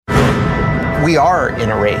We are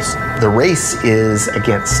in a race. The race is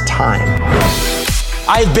against time.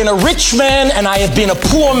 I've been a rich man and I have been a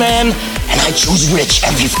poor man, and I choose rich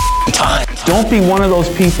every time. Don't be one of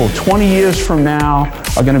those people 20 years from now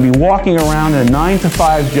are going to be walking around in a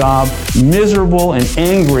 9-to-5 job, miserable and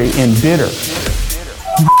angry and bitter.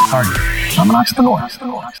 I'm an entrepreneur.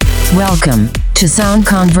 Welcome to Sound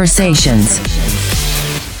Conversations.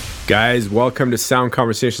 Guys, welcome to Sound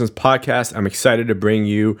Conversations podcast. I'm excited to bring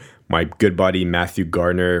you my good buddy, Matthew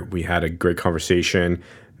Gardner. We had a great conversation.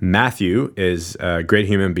 Matthew is a great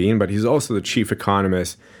human being, but he's also the chief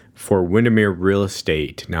economist for Windermere Real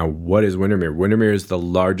Estate. Now, what is Windermere? Windermere is the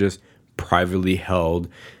largest privately held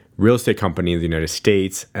real estate company in the United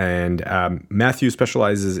States. And Matthew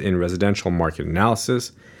specializes in residential market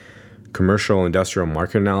analysis, commercial industrial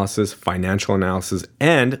market analysis, financial analysis,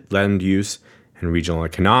 and land use and regional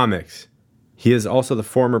economics. He is also the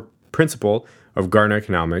former principal of Gardner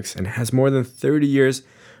Economics and has more than 30 years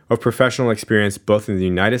of professional experience both in the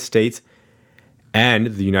United States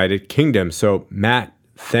and the United Kingdom. So, Matt,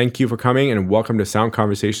 thank you for coming and welcome to Sound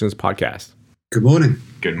Conversations podcast. Good morning.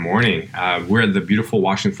 Good morning. We're at the beautiful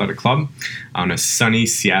Washington Athletic Club on a sunny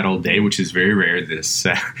Seattle day, which is very rare this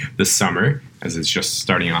summer as it's just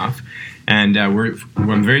starting off. And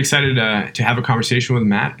I'm very excited to have a conversation with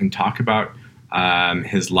Matt and talk about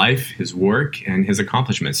his life, his work, and his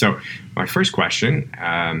accomplishments. So my first question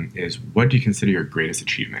is, what do you consider your greatest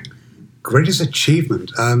achievement? Greatest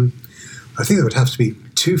achievement? I think it would have to be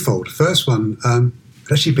twofold. First one would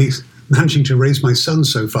actually be managing to raise my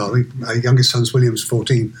sons so far. My youngest son's William's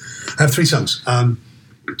 14. I have three sons,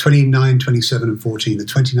 29, 27, and 14. The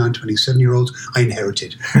 29, 27-year-olds I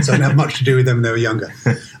inherited, so I didn't have much to do with them when they were younger.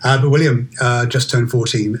 But William just turned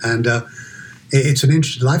 14, and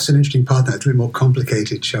life's an interesting path now. It's a bit more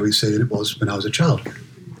complicated, shall we say, than it was when I was a child.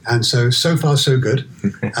 And so far, so good.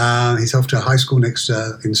 He's off to high school next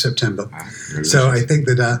in September. So I think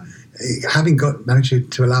that having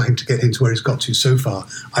managed to allow him to get into where he's got to so far,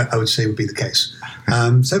 I would say would be the case.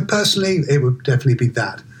 So personally, it would definitely be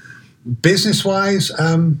that. Business-wise,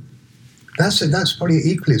 that's probably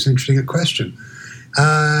equally as interesting a question.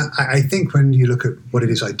 I think when you look at what it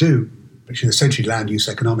is I do, which is essentially land use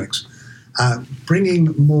economics, bringing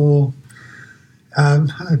more, I don't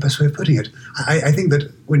know the best way of putting it. I think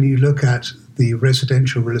that when you look at the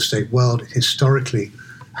residential real estate world, it historically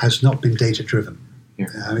has not been data-driven. Yeah.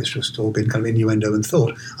 It's just all been kind of innuendo and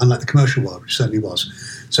thought, unlike the commercial world, which certainly was.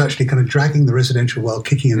 So actually kind of dragging the residential world,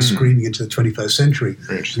 kicking and screaming into the 21st century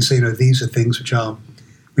and saying, these are things which we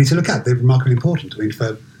need to look at. They're remarkably important. I mean,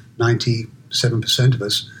 for 97% of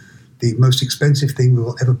us, the most expensive thing we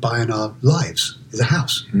will ever buy in our lives is a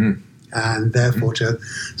house. And therefore to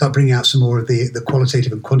start bringing out some more of the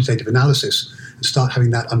qualitative and quantitative analysis and start having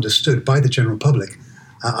that understood by the general public,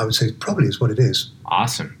 I would say probably is what it is.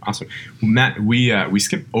 Awesome. Matt, we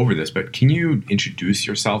skipped over this, but can you introduce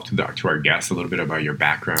yourself to our guests a little bit about your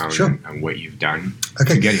background and what you've done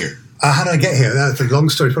to get here? How did I get here? That's a long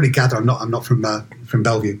story. Probably gather I'm not from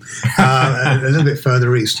Bellevue, a little bit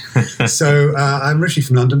further east. So I'm originally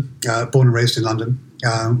from London, born and raised in London.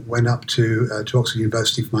 Went up to Oxford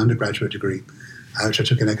University for my undergraduate degree, which I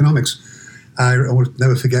took in economics. I will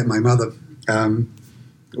never forget my mother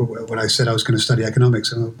when I said I was going to study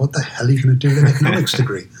economics. And what the hell are you going to do with an economics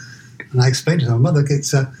degree? And I explained to her, Mother,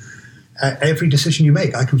 it's every decision you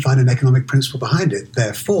make, I can find an economic principle behind it.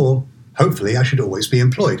 Therefore, hopefully, I should always be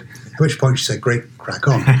employed. At which point she said, great, crack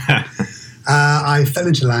on. I fell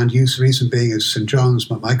into land use, the reason being is St. John's,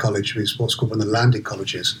 my college, is what's called one of the landed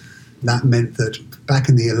colleges. That meant that back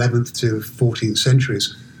in the 11th to 14th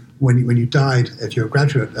centuries, when you died, if you're a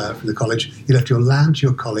graduate from the college, you left your land to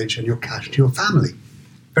your college and your cash to your family.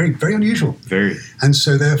 Very, very unusual. Very. And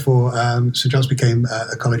so therefore, St. John's became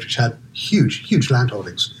a college which had huge, huge land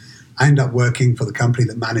holdings. I ended up working for the company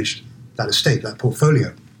that managed that estate, that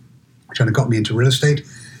portfolio, which kind of got me into real estate.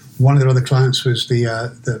 One of their other clients was two,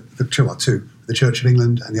 the Church of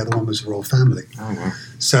England, and the other one was the Royal Family. Oh, wow.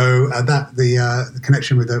 So the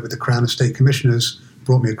connection with the Crown Estate Commissioners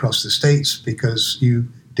brought me across the States because you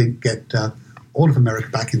didn't get all of America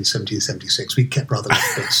back in 1776. We kept rather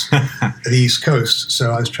less bits at the East Coast,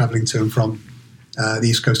 so I was traveling to and from the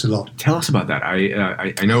East Coast a lot. Tell us about that.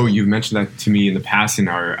 I know you've mentioned that to me in the past in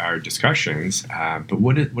our discussions, but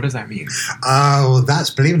what does that mean? Oh,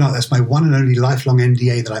 believe it or not, that's my one and only lifelong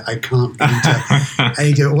NDA that I can't get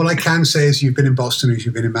into. All I can say is you've been in Boston,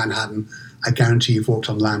 you've been in Manhattan. I guarantee you've walked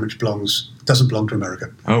on land which doesn't belong to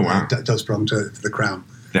America. Oh, wow. It does belong to the Crown.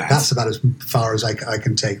 That's about as far as I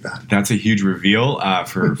can take that. That's a huge reveal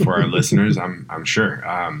for our listeners, I'm sure.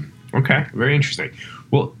 Okay, very interesting.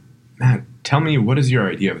 Well, Matt, tell me, what is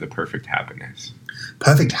your idea of the perfect happiness?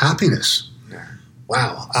 Perfect happiness. Yeah.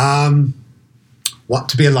 Wow. What,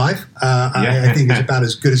 to be alive? I think it's about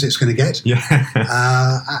as good as it's going to get. Yeah.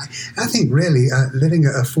 I think really living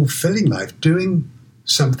a fulfilling life, doing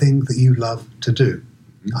something that you love to do.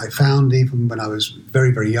 I found even when I was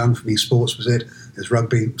very, very young, for me, sports was it. There's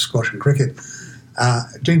rugby, squash, and cricket.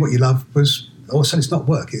 Doing what you love was, all of a sudden, it's not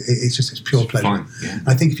work. It's pure pleasure. Fun, yeah.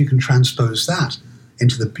 I think if you can transpose that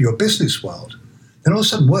into your business world, then all of a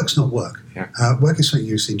sudden work's not work. Yeah. Work is something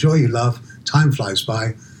you enjoy, you love, time flies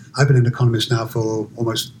by. I've been an economist now for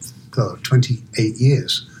almost 28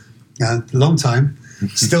 years. A long time,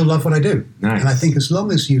 still love what I do. Nice. And I think as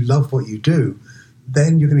long as you love what you do,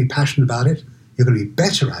 then you're going to be passionate about it, you're going to be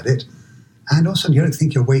better at it, and also you don't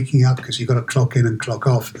think you're waking up because you've got to clock in and clock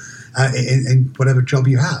off in whatever job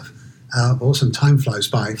you have. Also, time flies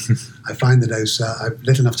by. I find that I've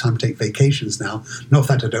little enough time to take vacations now. Not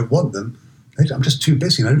that I don't want them. I'm just too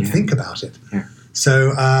busy and I don't think about it. Yeah.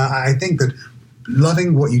 So I think that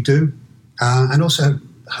loving what you do and also,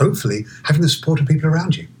 hopefully, having the support of people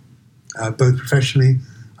around you, both professionally,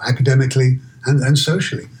 academically, and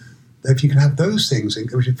socially. If you can have those things,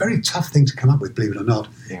 which is a very tough thing to come up with, believe it or not,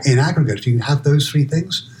 in aggregate, if you can have those three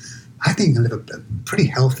things, I think you can live a pretty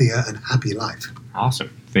healthier and happy life. Awesome.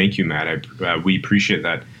 Thank you, Matt. We appreciate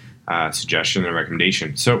that suggestion and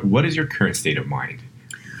recommendation. So what is your current state of mind?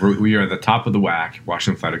 We are at the top of the WAC,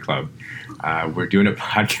 Washington Athletic Club. We're doing a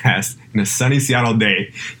podcast in a sunny Seattle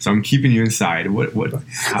day, so I'm keeping you inside.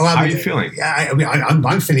 How are you feeling?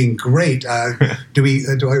 I'm feeling great. Do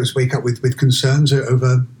I always wake up with concerns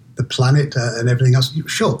over the planet and everything else?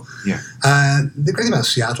 Sure. Yeah. The great thing about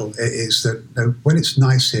Seattle is that when it's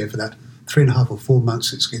nice here for that 3.5 or 4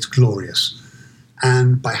 months, it's glorious.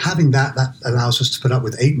 And by having that allows us to put up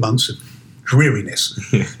with 8 months of dreariness.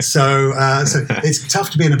 Yeah. So it's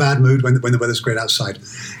tough to be in a bad mood when the weather's great outside.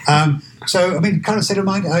 Kind of state of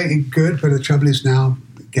mind, good, but the trouble is now,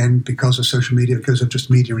 again, because of social media, because of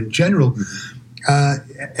just media in general,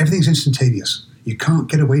 everything's instantaneous. You can't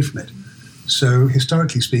get away from it. So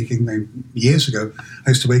historically speaking, years ago, I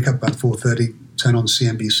used to wake up about 4:30, turn on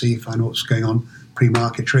CNBC, find out what's going on,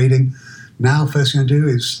 pre-market trading. Now, first thing I do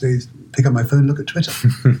is pick up my phone, look at Twitter.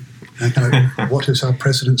 And kind of, what has our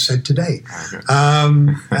president said today?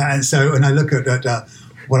 And I look at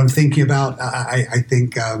what I'm thinking about. I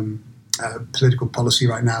think political policy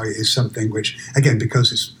right now is something which, again,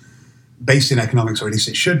 because it's based in economics, or at least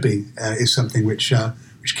it should be, is something which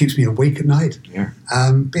keeps me awake at night. Yeah.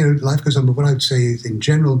 Life goes on, but what I would say is, in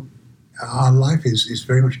general, our life is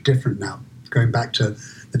very much different now. Going back to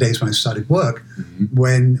the days when I started work,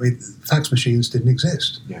 when fax machines didn't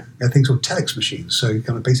exist. Yeah. Things called telex machines, so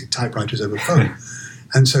kind of basic typewriters over phone.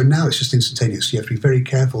 And so now it's just instantaneous. You have to be very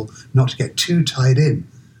careful not to get too tied in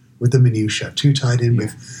with the minutiae, too tied in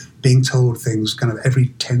with being told things kind of every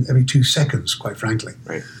 2 seconds, quite frankly.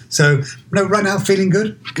 Right. So, right now, feeling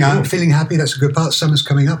good, feeling happy. That's a good part. Summer's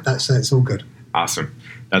coming up. It's all good. Awesome.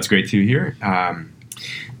 That's great to hear.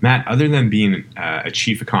 Matt, other than being a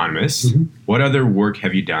chief economist, what other work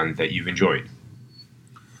have you done that you've enjoyed?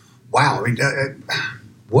 Wow.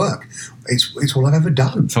 Work. It's all I've ever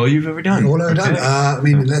done. It's all you've ever done? All I've done.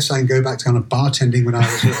 Unless I can go back to kind of bartending when I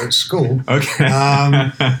was at school. Okay.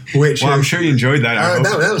 I'm sure you enjoyed that.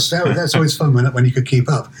 That's always fun when you could keep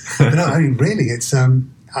up. But really, it's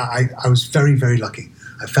I was very, very lucky.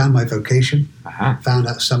 I found my vocation, found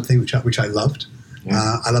out something which I loved.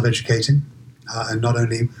 Yeah. I love educating, and not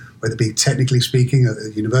only whether it be technically speaking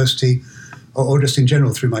at university or just in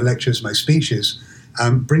general through my lectures, my speeches,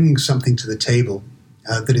 bringing something to the table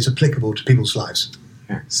that is applicable to people's lives.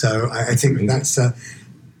 Yeah. So I think amazing.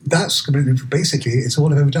 That's basically it's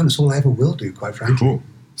all I've ever done. It's all I ever will do, quite frankly. Cool.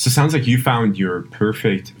 So it sounds like you found your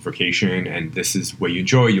perfect vocation, and this is what you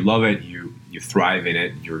enjoy. You love it. You thrive in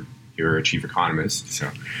it. You're a chief economist.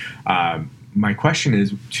 So my question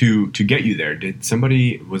is to get you there.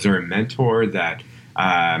 Was there a mentor that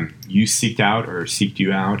you seeked out or seeked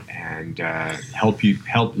you out and helped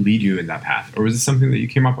lead you in that path? Or was it something that you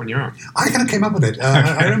came up on your own? I kind of came up with it.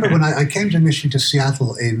 I remember when I came initially to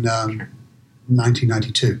Seattle in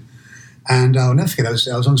 1992. And I'll never forget, I was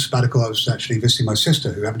on sabbatical. I was actually visiting my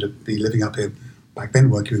sister, who happened to be living up here back then,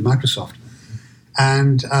 working with Microsoft.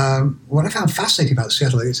 And what I found fascinating about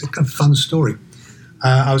Seattle, it's a kind of fun story.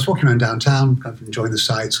 I was walking around downtown, kind of enjoying the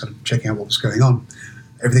sights, kind of checking out what was going on.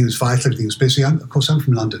 Everything was vital, everything was busy. Of course, I'm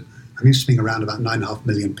from London. I'm used to being around about 9.5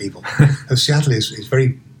 million people. Seattle is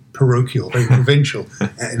very parochial, very provincial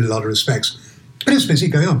in a lot of respects. But it was busy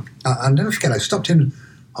going on. I'll never forget, I stopped in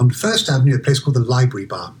on First Avenue, a place called the Library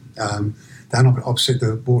Bar, down opposite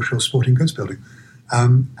the Warshaw Sporting Goods building.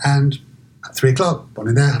 And At 3 o'clock, gone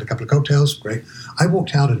in there, had a couple of cocktails, great. I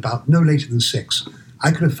walked out at about no later than 6.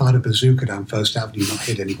 I could have fired a bazooka down First Avenue and not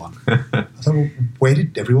hit anyone. I thought, well, where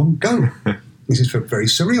did everyone go? This is very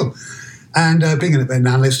surreal. And being an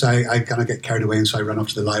analyst, I kind of get carried away, and so I ran off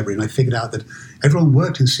to the library, and I figured out that everyone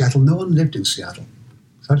worked in Seattle. No one lived in Seattle.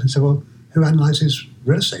 So I said, well, who analyzes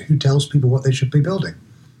real estate? Who tells people what they should be building?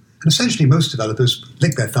 And essentially, most developers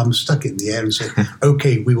licked their thumbs, stuck it in the air, and said,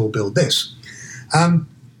 okay, we will build this. I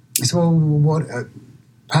said, well,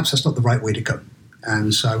 perhaps that's not the right way to go.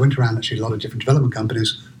 And so I went around actually a lot of different development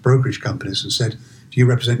companies, brokerage companies, and said, do you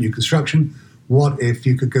represent new construction? What if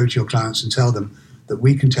you could go to your clients and tell them that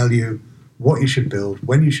we can tell you what you should build,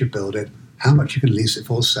 when you should build it, how much you can lease it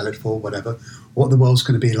for, sell it for, whatever, what the world's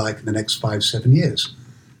going to be like in the next 5-7 years.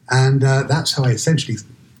 And that's how I essentially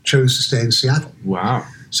chose to stay in Seattle. Wow.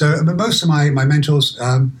 So most of my mentors,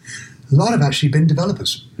 a lot have actually been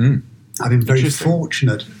developers. I've been very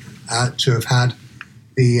fortunate to have had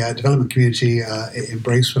the development community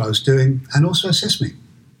embrace what I was doing and also assist me.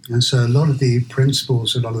 And so a lot of the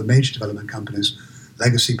principals, a lot of the major development companies,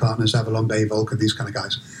 Legacy Partners, Avalon Bay, Vulcan, these kind of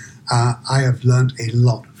guys, I have learned a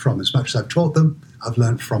lot from. As much as I've taught them, I've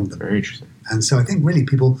learned from them. Very interesting. And so I think really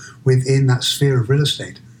people within that sphere of real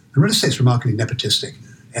estate, and real estate's remarkably nepotistic.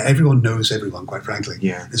 Everyone knows everyone, quite frankly.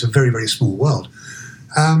 Yeah. It's a very, very small world.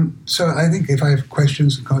 So I think if I have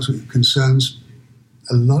questions and concerns,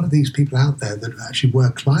 a lot of these people out there that actually were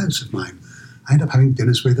clients of mine, I end up having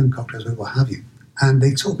dinners with them, cocktails with, what have you. And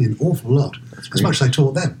they taught me an awful lot, as much as I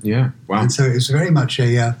taught them. Yeah, wow. And so it's very much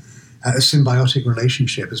a symbiotic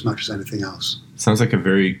relationship as much as anything else. Sounds like a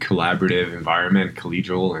very collaborative environment,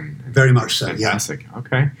 collegial, and very much so. Fantastic. Yeah.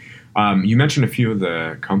 Okay. You mentioned a few of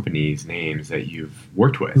the companies' names that you've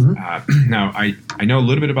worked with. Now, I know a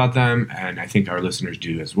little bit about them, and I think our listeners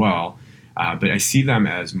do as well. But I see them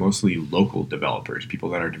as mostly local developers, people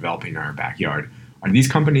that are developing in our backyard. Are these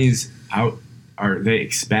companies out? Are they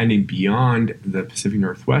expanding beyond the Pacific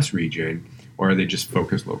Northwest region, or are they just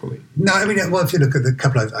focused locally? No, I mean, well, if you look at the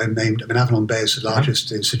couple I named, I mean, Avalon Bay is the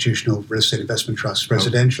largest institutional real estate investment trust,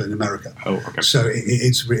 residential in America. Oh, okay. So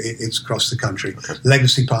it's across the country. Okay.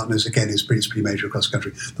 Legacy Partners, again, is pretty major across the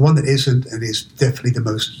country. The one that isn't, and is definitely the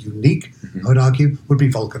most unique, I would argue, would be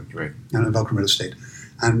Vulcan, right? And Vulcan Real Estate.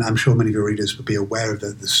 And I'm sure many of your readers would be aware of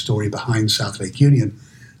the story behind South Lake Union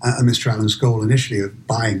and Mr. Allen's goal initially of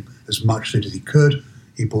buying as much as he could.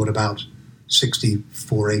 He bought about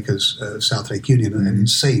 64 acres of South Lake Union, an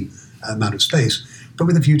insane amount of space, but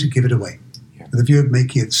with a view to give it away, with a view of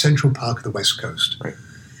making it Central Park of the West Coast. Right.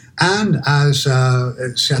 And as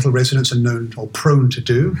Seattle residents are known or prone to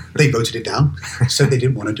do, they voted it down, said they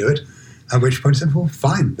didn't want to do it, at which point he said, well,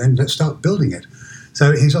 fine, then let's start building it.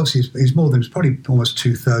 So he's probably almost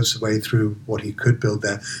 2/3 the way through what he could build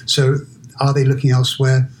there. So are they looking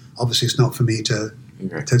elsewhere? Obviously, it's not for me to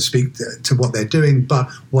speak to what they're doing, but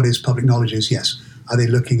what is public knowledge is, yes. Are they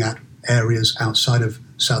looking at areas outside of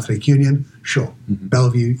South Lake Union? Sure.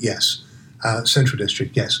 Bellevue, yes. Central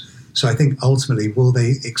District, yes. So I think ultimately, will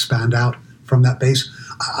they expand out from that base?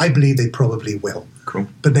 I believe they probably will. Cool.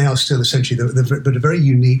 But they are still essentially but a very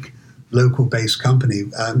unique local-based company,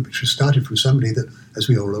 which was started from somebody that, as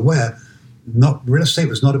we all are aware, real estate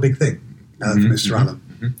was not a big thing for Mr. Allen.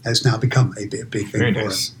 It's now become a big thing for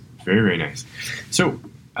him. Very, very nice. So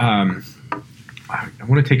I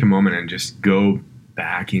want to take a moment and just go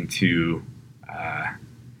back into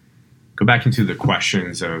the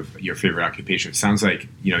questions of your favorite occupation. It sounds like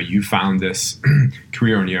you found this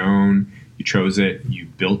career on your own. You chose it. You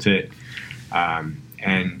built it,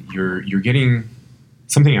 and you're getting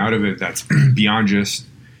something out of it that's beyond just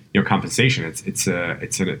compensation. It's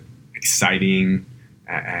an exciting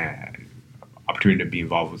opportunity to be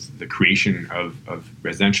involved with the creation of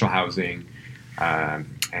residential housing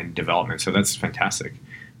and development. So that's fantastic.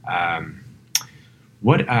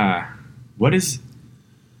 What is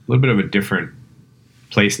a little bit of a different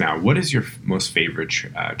place now? What is your most favorite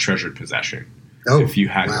treasured possession? If you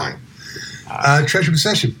had one. Treasured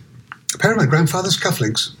possession. A pair of my grandfather's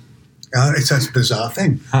cufflinks. It's a bizarre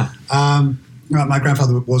thing. My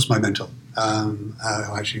grandfather was my mentor, who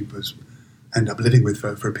I actually ended up living with for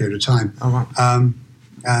a period of time. Oh, wow.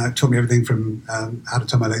 Taught me everything from how to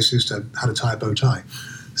tie my laces to how to tie a bow tie.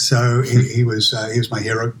 So he was my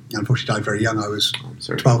hero. Unfortunately, died very young. I was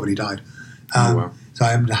 12 when he died. Wow. So I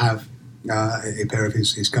happened to have a pair of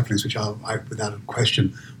his cufflinks, which are, without a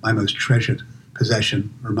question, my most treasured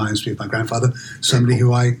possession. Reminds me of my grandfather, somebody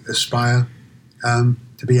who I aspire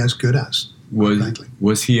to be as good as.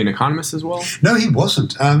 Was he an economist as well? No, he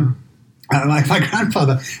wasn't. My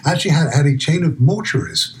grandfather actually had a chain of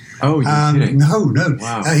mortuaries. Oh, you're kidding. No.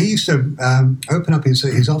 Wow. He used to open up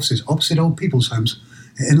his offices opposite old people's homes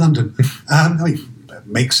in London.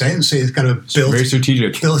 Makes sense. It's kind of built. Very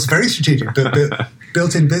strategic. It's very strategic.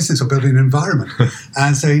 Built-in business or built-in environment.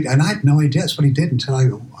 And I had no idea that's what he did until I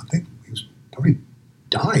think he was probably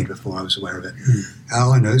died before I was aware of it.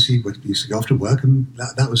 All I know is he used to go off to work, and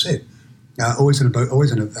that was it. Always in a boat,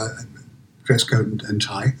 always in a dress coat and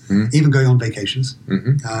tie, even going on vacations.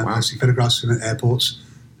 Wow. I see photographs of him at airports.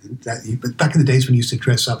 But back in the days when you used to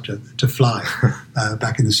dress up to fly,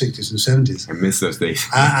 back in the 60s and 70s. I miss those days.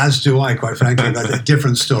 As do I, quite frankly. That's a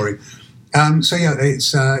different story. He was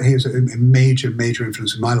a major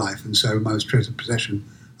influence in my life. And so my most treasured possession,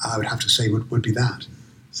 I would have to say, would be that.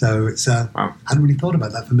 So it's I hadn't really thought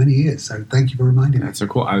about that for many years. So thank you for reminding me. That's so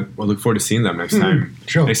cool. I will look forward to seeing them next time.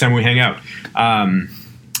 Sure. Next time we hang out.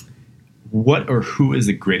 What or who is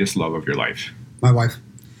the greatest love of your life? My wife.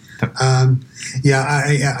 I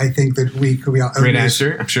think that we are great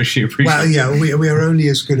answer. I'm sure she appreciates. Well, yeah, we are only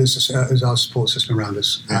as good as our support system around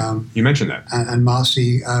us. You mentioned that, and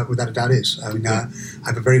Marcy, without a doubt, is. I mean, I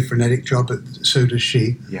have a very frenetic job, but so does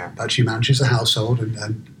she. Yeah. But she manages the household and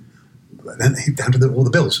then down to all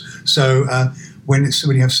the bills. So when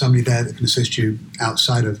you have somebody there that can assist you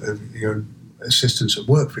outside of your assistance at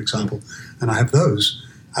work, for example, and I have those,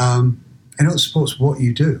 it supports what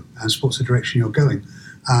you do and supports the direction you're going.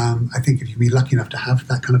 I think if you can be lucky enough to have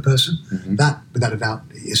that kind of person, that, without a doubt,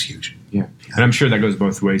 is huge. Yeah, and I'm sure that goes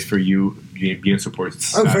both ways for you, being a support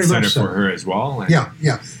center for her as well. And,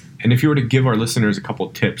 yeah. And if you were to give our listeners a couple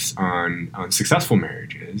tips on successful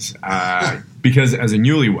marriages, because as a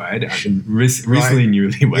newlywed, recently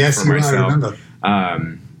newlywed for myself,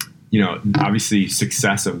 obviously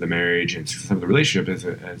success of the marriage and success of the relationship is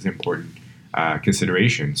an important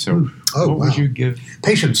consideration. So what would you give?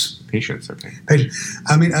 Patience, okay. Patience.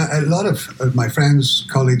 I mean, a lot of my friends,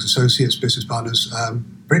 colleagues, associates, business partners,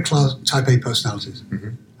 very class type A personalities.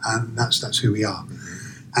 And that's who we are.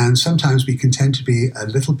 And sometimes we can tend to be a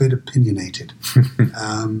little bit opinionated.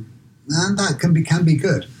 And that can be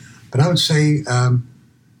good. But I would say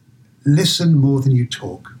listen more than you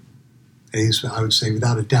talk is, I would say,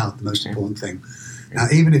 without a doubt, the most important thing. Now,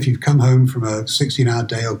 even if you've come home from a 16-hour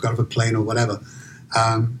day or got off a plane or whatever,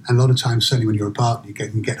 and a lot of times, certainly when you're apart, you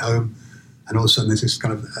get home, and all of a sudden there's this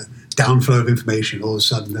kind of downflow of information. All of a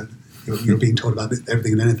sudden you're being told about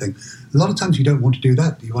everything and anything. A lot of times you don't want to do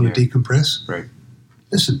that. You want to decompress. Right.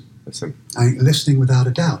 Listen. Listening without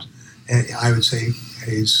a doubt, I would say,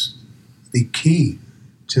 is the key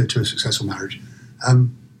to a successful marriage.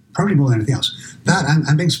 Probably more than anything else. That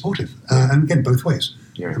and being supportive, and again, both ways.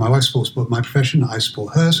 Yeah. My wife supports my profession, I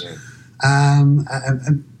support hers. Yeah.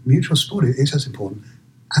 And mutual support is as important.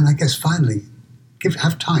 And I guess finally,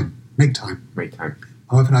 have time, make time. Make time.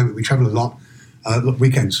 My wife and I, we travel a lot,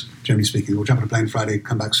 weekends, generally speaking. We'll jump on a plane Friday,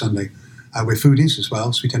 come back Sunday. We're foodies as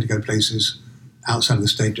well, so we tend to go to places outside of the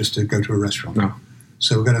state just to go to a restaurant. Oh.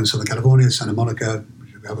 So we'll go down to Southern California, Santa Monica.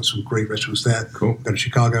 We've got some great restaurants there. Cool. We'll go to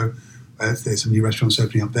Chicago. There's some new restaurants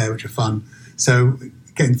opening up there, which are fun. So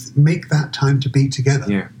again, make that time to be together.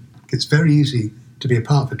 Yeah. It's very easy to be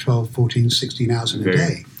apart for 12, 14, 16 hours in a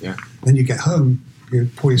day. Yeah. Then you get home, you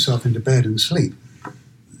pour yourself into bed and sleep.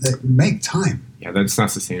 Make time. Yeah, that's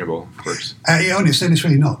not sustainable, of course. It's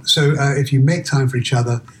really not. So if you make time for each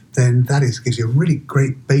other, then that gives you a really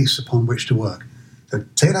great base upon which to work. So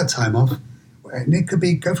take that time off. And it could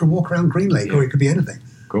be go for a walk around Green Lake, or it could be anything.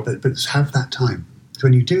 Cool. But have that time. So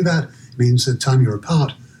when you do that, it means the time you're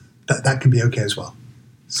apart, that can be okay as well.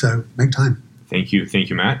 So make time. Thank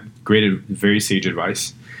you, Matt. Great, very sage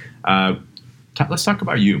advice. Let's talk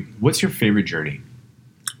about you. What's your favorite journey?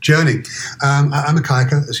 Journey. I'm a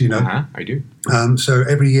kayaker, as you know. I do. So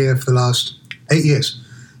every year for the last 8 years,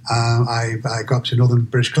 I got up to northern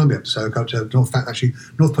British Columbia. So I got to north part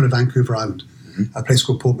of Vancouver Island, a place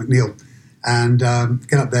called Port McNeill, and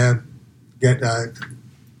get up there, get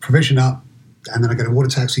provision up, and then I get a water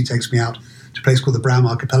taxi, takes me out to a place called the Brown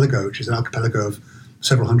Archipelago, which is an archipelago of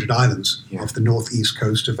several hundred islands off the northeast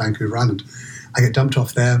coast of Vancouver Island. I get dumped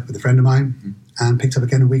off there with a friend of mine and picked up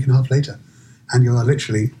again a week and a half later. And you're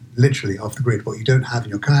literally off the grid. What you don't have in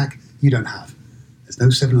your kayak, you don't have. There's no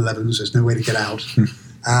 7-Elevens, there's no way to get out.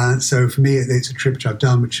 So for me, it's a trip which I've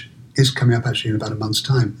done, which is coming up actually in about a month's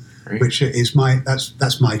time, which is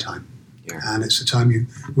that's my time. Yeah. And it's the time you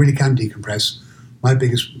really can decompress. My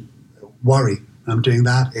biggest worry when I'm doing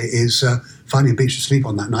that is finding a beach to sleep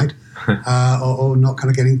on that night, or not kind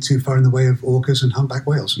of getting too far in the way of orcas and humpback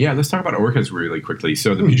whales. Yeah, let's talk about orcas really quickly.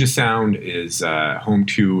 So the Puget Sound is home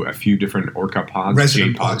to a few different orca pods,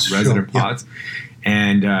 resident pods. Resident pods.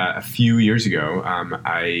 And a few years ago,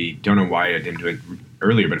 I don't know why I didn't do it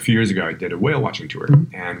earlier, but a few years ago I did a whale watching tour.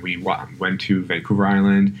 And we went to Vancouver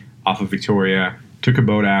Island, off of Victoria, took a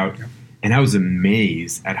boat out, and I was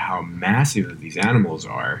amazed at how massive these animals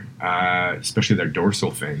are, especially their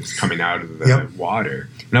dorsal fins coming out of the water.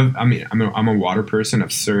 And I'm a water person. I've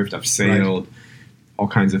surfed, I've sailed, all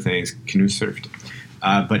kinds of things, canoe surfed.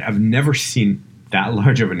 But I've never seen that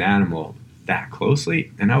large of an animal that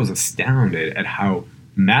closely, and I was astounded at how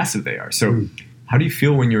massive they are. So how do you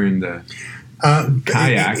feel when you're in the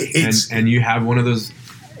kayak and you have one of those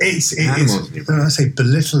animals? When I say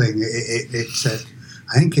belittling,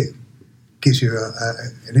 I think it gives you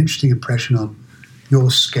an interesting impression on your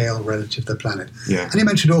scale relative to the planet. Yeah. And you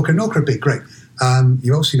mentioned orca, and orca are big, great.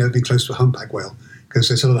 You obviously know being close to a humpback whale, because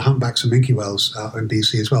there's a lot of humpbacks and minke whales in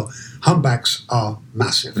BC as well. Humpbacks are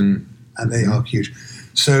massive, and they are huge.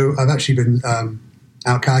 So I've actually been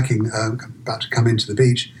out kayaking, about to come into the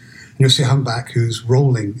beach, and you'll see a humpback who's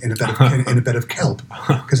rolling in a bed of kelp,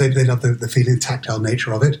 because they love the feeling, the tactile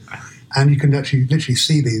nature of it. And you can actually literally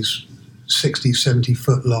see these 60, 70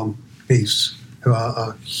 foot long beasts who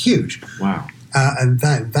are huge. Wow. And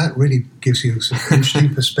that really gives you some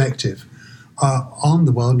interesting perspective on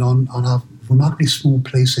the world, on our remarkably small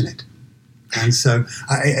place in it. And so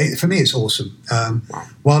for me, it's awesome.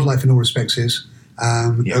 Wildlife in all respects is.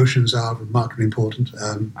 Oceans are remarkably important.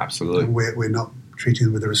 Absolutely. We're not treating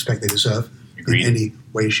them with the respect they deserve Agreed. in any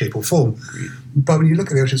way, shape or form. Agreed. But when you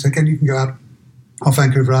look at the oceans, again, you can go out off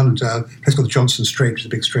Vancouver Island, a place called the Johnstone Strait, which is a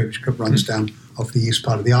big strait which runs down off the east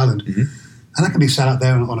part of the island. And I can be sat out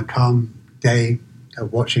there on a calm day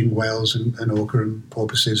watching whales and orca and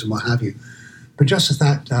porpoises and what have you. But just as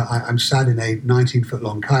that, I'm sat in a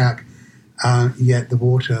 19-foot-long kayak, yet the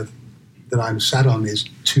water that I'm sat on is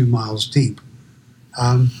 2 miles deep.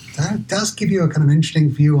 That does give you a kind of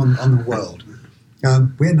interesting view on the world.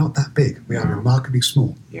 We're not that big. We are remarkably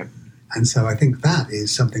small. Yep. And so I think that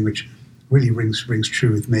is something which really rings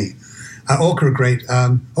true with me. Orca are great.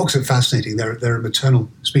 Orcas are fascinating. They're a maternal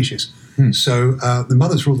species. So the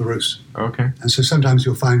mothers rule the roost. Okay. And so sometimes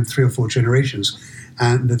you'll find 3 or 4 generations,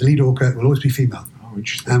 and the lead orca will always be female. Oh,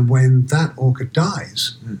 interesting. And when that orca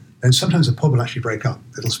dies, then sometimes the pod will actually break up.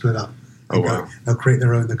 It'll split up. They'll create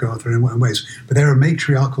their own, they'll go out their own ways. But they're a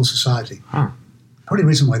matriarchal society. Probably the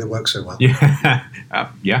reason why they work so well.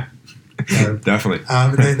 Yeah. So, definitely.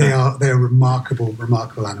 they are remarkable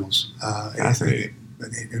animals. Fascinating.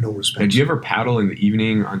 In all respects. Now, do you ever paddle in the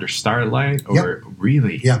evening under starlight? Or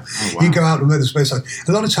really? Yeah. Oh, wow. You go out and there's space.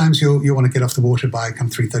 A lot of times you'll want to get off the water by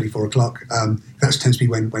 3:30, 4 o'clock. That tends to be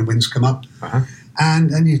when winds come up. And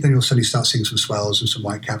then you'll suddenly start seeing some swells and some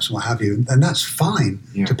whitecaps and what have you. And that's fine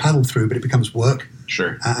to paddle through, but it becomes work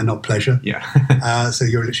and not pleasure. Yeah. So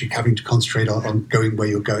you're literally having to concentrate on going where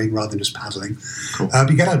you're going rather than just paddling. Cool. But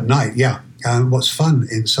you get out at night, what's fun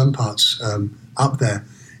in some parts up there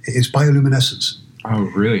is bioluminescence. Oh,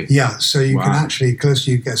 really? Yeah, so you can actually,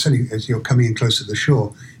 certainly as you're coming in close to the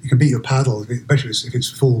shore, you can beat your paddle, especially if it's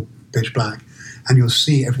full pitch black, and you'll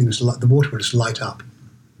see everything, the water will just light up.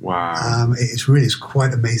 Wow. It's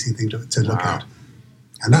quite an amazing thing to look at.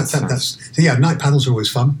 And night paddles are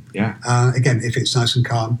always fun. Yeah. Again, if it's nice and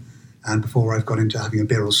calm, and before I've got into having a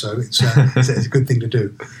beer or so, it's a good thing to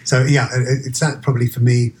do. So it's that probably for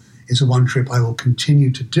me is the one trip I will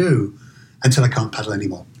continue to do until I can't paddle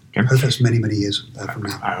anymore. I hope that's many, many years from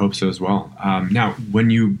now. I hope so as well. Now, when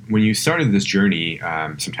you started this journey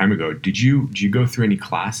some time ago, did you go through any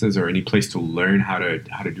classes or any place to learn how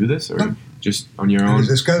to do this, or just on your own?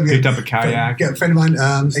 Just go, picked up a kayak. A friend of mine.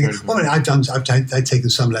 I've taken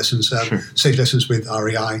some lessons, safety lessons with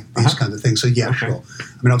REI, these kinds of things. So sure.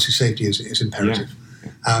 I mean, obviously, safety is imperative.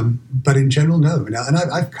 Yeah. But in general, no. And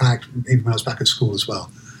I've kayaked even when I was back at school as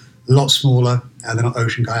well. A lot smaller, and they're not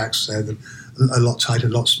ocean kayaks. They're a lot tighter, a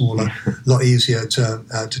lot smaller, a lot easier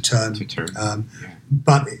to turn.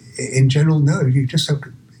 But in general, no. It's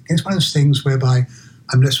one of those things whereby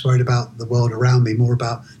I'm less worried about the world around me, more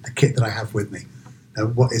about the kit that I have with me.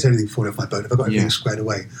 Is anything falling off my boat? Have I got everything squared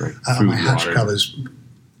away? Are my hatch covers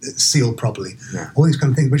sealed properly? All these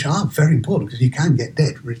kind of things, which are very important because you can get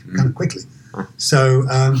dead kind of quickly. So,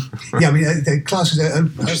 the classes,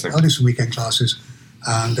 I'll do some weekend classes.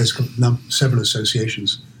 There's several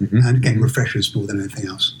associations, and again, refreshers more than anything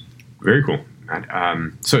else. Very cool.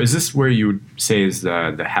 So is this where you would say is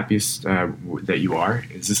the happiest that you are?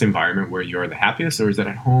 Is this environment where you are the happiest, or is it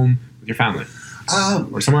at home with your family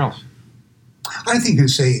or somewhere else? I think you can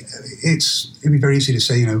say it'd be very easy to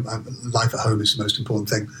say, life at home is the most important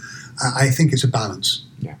thing. I think it's a balance.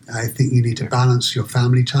 Yeah. I think you need to balance your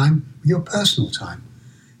family time with your personal time.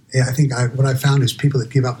 I think what I've found is people that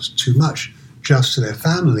give up too much just to their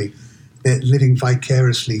family, they're living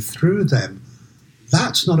vicariously through them.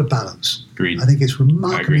 That's not a balance. Agreed. I think it's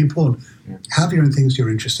remarkably important. Yeah. Have your own things you're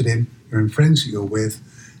interested in, your own friends that you're with,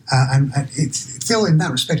 and it's still in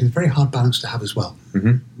that respect, it's a very hard balance to have as well.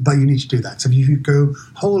 But you need to do that. So if you go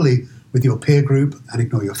wholly with your peer group and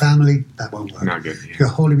ignore your family, that won't work. Not good. Yeah. If you're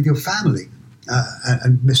wholly with your family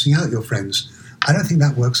and missing out your friends, I don't think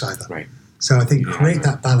that works either. Right. So I think create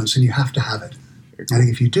that balance, and you have to have it. I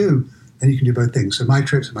think if you do, then you can do both things. So my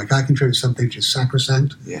trips, my kayaking trip is something which is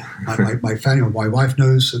sacrosanct. Yeah. my family, or my wife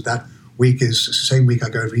knows that week is the same week I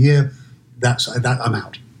go every year. That I'm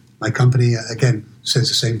out. My company, again, says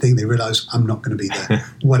the same thing. They realize I'm not going to be there.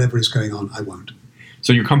 Whatever is going on, I won't.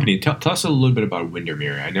 So your company, tell us a little bit about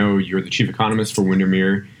Windermere. I know you're the chief economist for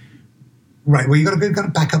Windermere. Right. Well, you got to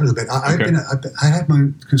back up a little bit. I had my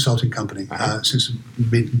own consulting company since the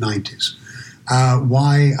mid-90s.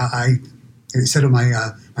 Why instead of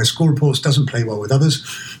my school reports doesn't play well with others,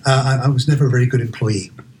 I was never a very good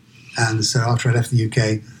employee. And so after I left the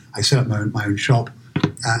UK, I set up my own shop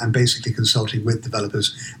and basically consulting with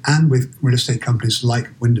developers and with real estate companies like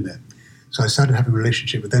Windermere. So I started having a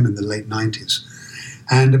relationship with them in the late 90s.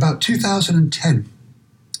 And about 2010,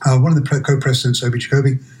 one of the co-presidents, Obi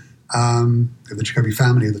Jacoby, of the Jacoby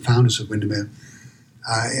family, the founders of Windermere,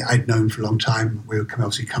 I'd known for a long time. We were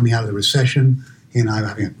obviously coming out of the recession. He and I were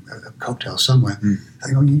having a cocktail somewhere.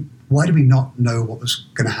 I go, why did we not know what was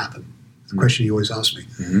going to happen? The question he always asked me.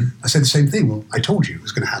 I said the same thing. Well, I told you it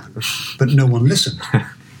was going to happen, but no one listened,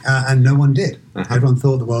 and no one did. Everyone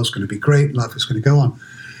thought the world's going to be great, life was going to go on.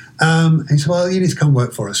 And he said, well, you need to come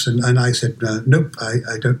work for us. And I said, nope,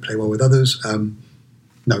 I don't play well with others.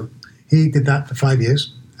 No. He did that for 5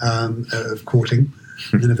 years of courting.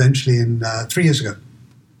 And then eventually, 3 years ago,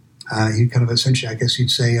 he kind of essentially, I guess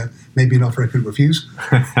you'd say, maybe an offer I could refuse.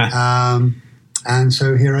 And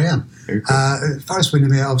so here I am. As far as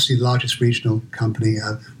Windermere, obviously the largest regional company,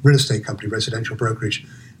 real estate company, residential brokerage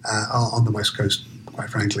on the West Coast, quite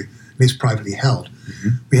frankly, at least privately held.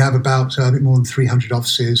 We have about a bit more than 300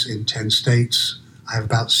 offices in 10 states. I have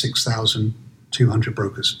about 6,200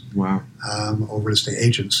 brokers. Wow. Or real estate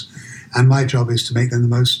agents. And my job is to make them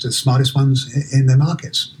the smartest ones in their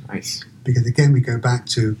markets. Nice. Because again, we go back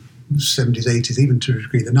to the 70s, 80s, even to a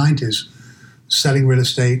degree the 90s, selling real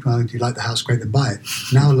estate. Well, if you like the house, great, then buy it.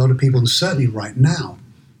 Now a lot of people, and certainly right now,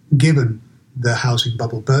 given the housing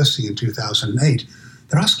bubble bursting in 2008,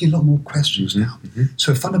 they're asking a lot more questions now.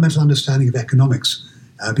 So fundamental understanding of economics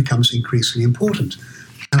becomes increasingly important.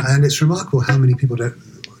 And it's remarkable how many people don't,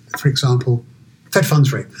 for example, Fed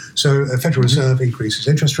funds rate. So a Federal Reserve increases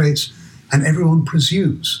interest rates, and everyone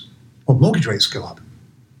presumes, well, mortgage rates go up.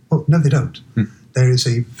 Well, no, they don't. There is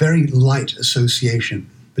a very light association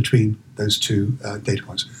between those two data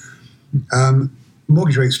points.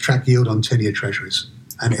 Mortgage rates track yield on 10-year treasuries,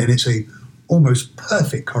 and it's a almost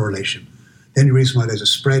perfect correlation. The only reason why there's a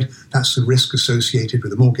spread, that's the risk associated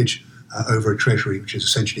with a mortgage over a treasury, which is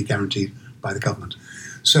essentially guaranteed by the government.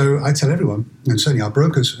 So I tell everyone, and certainly our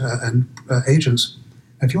brokers and agents,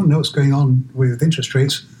 if you want to know what's going on with interest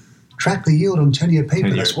rates, track the yield on 10-year paper.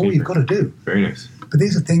 That's all you've got to do. Very nice. But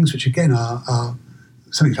these are things which, again, are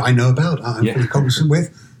something that I know about, I'm pretty cognizant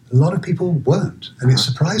with. A lot of people weren't, and it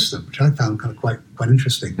surprised them, which I found kind of quite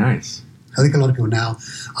interesting. Nice. I think a lot of people now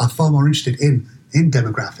are far more interested in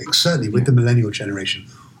demographics, certainly with the millennial generation.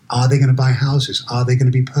 Are they going to buy houses? Are they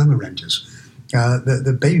going to be perma-renters?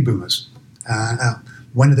 The baby boomers,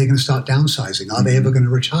 when are they going to start downsizing? Are they ever going to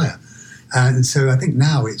retire? And so I think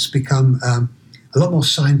now it's become a lot more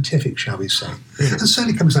scientific, shall we say. And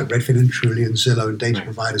certainly companies like Redfin and Trulia and Zillow and data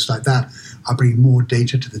providers like that are bringing more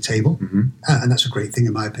data to the table. And that's a great thing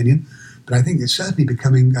in my opinion. But I think it's certainly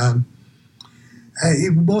becoming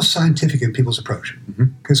more scientific in people's approach.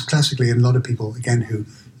 Because classically, a lot of people, again, who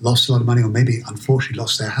lost a lot of money or maybe unfortunately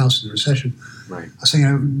lost their house in the recession, are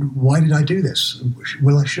saying, why did I do this?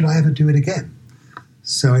 Should I ever do it again?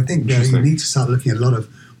 So I think you need to start looking at a lot of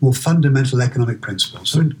more fundamental economic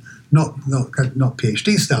principles. I mean, not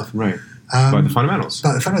PhD stuff. Right. But the fundamentals.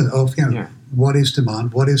 But the fundamentals of, what is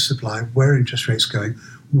demand, what is supply, where are interest rates going,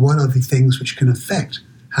 what are the things which can affect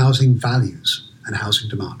housing values and housing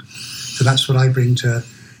demand. So that's what I bring to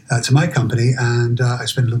my company, and I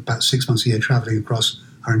spend about 6 months a year traveling across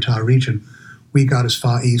our entire region. We got as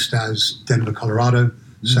far east as Denver, Colorado,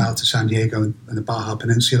 south to San Diego and the Baja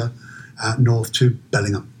Peninsula, north to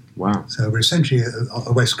Bellingham. Wow. So we're essentially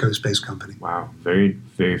a West Coast-based company. Wow. Very,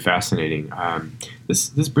 very fascinating.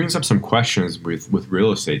 This brings up some questions with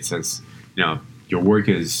real estate, since your work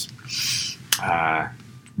is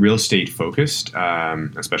real estate focused,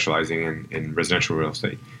 specializing in residential real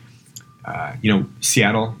estate.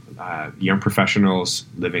 Seattle, young professionals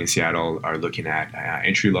living in Seattle are looking at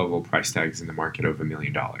entry-level price tags in the market of $1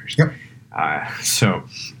 million. Yep. So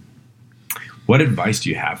what advice do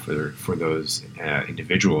you have for those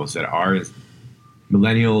individuals that are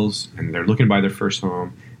millennials and they're looking to buy their first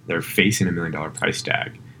home, they're facing $1 million price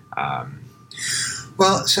tag?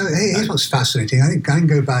 Well, so here's what's fascinating. I think I can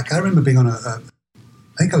go back. I remember being on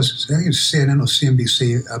I think it was CNN or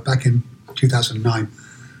CNBC back in 2009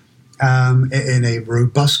 in a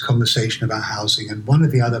robust conversation about housing. And one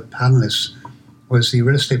of the other panelists was the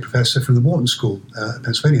real estate professor from the Wharton School,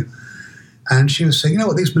 Pennsylvania. And she was saying,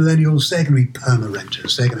 these millennials, they're going to be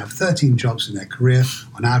perma-renters. They're going to have 13 jobs in their career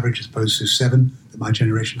on average as opposed to 7 that my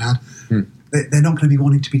generation had. They're not going to be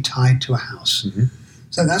wanting to be tied to a house. Mm-hmm.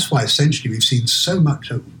 So that's why essentially we've seen so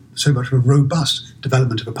much of a robust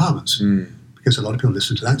development of apartments. Because a lot of people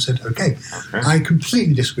listened to that and said, okay. I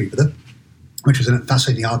completely disagree with her, which was a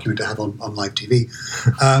fascinating argument to have on live TV.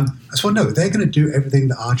 I said, well, no, they're going to do everything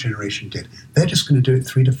that our generation did. They're just going to do it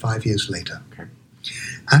 3 to 5 years later. Okay.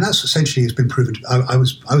 And that's essentially has been proven. I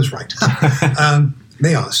was right.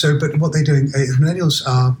 They are. So, but what they're doing is millennials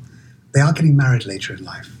they are getting married later in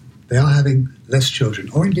life. They are having less children,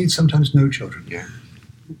 or indeed sometimes no children. Yeah.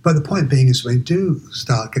 But the point being is when they do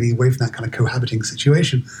start getting away from that kind of cohabiting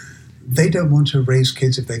situation, they don't want to raise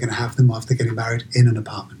kids if they're going to have them after getting married in an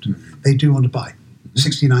apartment. They do want to buy.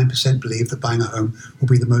 69% believe that buying a home will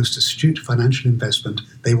be the most astute financial investment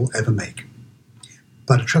they will ever make.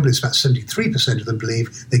 But the trouble is about 73% of them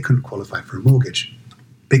believe they couldn't qualify for a mortgage.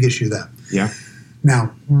 Big issue there. Yeah.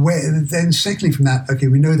 Now, then secondly from that, okay,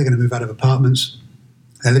 we know they're going to move out of apartments.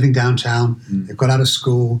 They're living downtown. They've got out of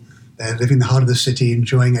school. They're living in the heart of the city,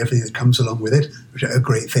 enjoying everything that comes along with it, which is a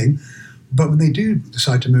great thing. But when they do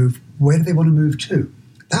decide to move, where do they want to move to?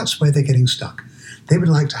 That's where they're getting stuck. They would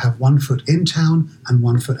like to have 1 foot in town and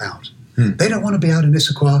 1 foot out. They don't want to be out in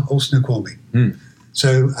Issaquah or Snoqualmie.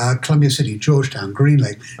 So Columbia City, Georgetown, Green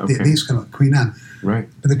Lake, these kind of Queen Anne. Right.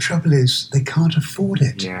 But the trouble is they can't afford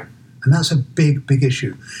it. Yeah. And that's a big, big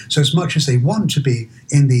issue. So as much as they want to be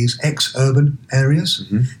in these ex-urban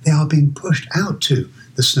areas, they are being pushed out to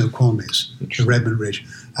the Snoqualmies, the Redmond Ridge.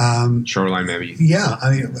 Shoreline, maybe. Yeah, I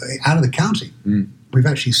mean, out of the county. We've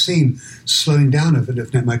actually seen slowing down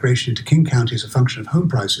of net migration into King County as a function of home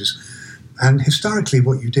prices. And historically,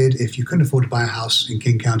 what you did, if you couldn't afford to buy a house in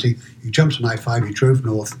King County, you jumped on I-5, you drove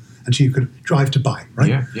north until you could drive to buy, right?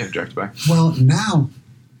 Yeah, drive to buy. Well, now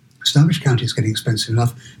Snohomish County is getting expensive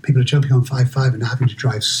enough. People are jumping on 5-5 and having to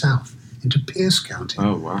drive south into Pierce County.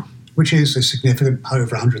 Oh, wow. Which is a significant,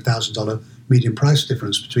 over $100,000 median price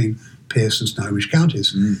difference between Pierce and Snohomish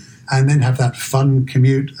counties. And then have that fun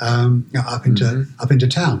commute up into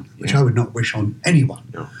town, which I would not wish on anyone.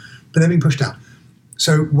 No. But they're being pushed out.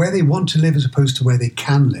 So where they want to live as opposed to where they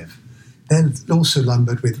can live, they're also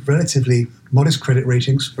lumbered with relatively modest credit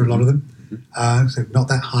ratings for a lot of them. So not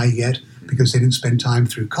that high yet because they didn't spend time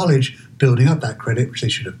through college building up that credit, which they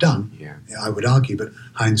should have done, I would argue, but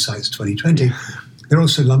hindsight's 2020. They're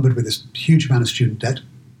also lumbered with this huge amount of student debt.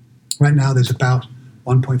 Right now there's about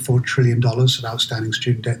 $1.4 trillion of outstanding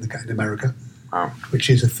student debt in America, which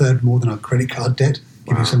is a third more than our credit card debt,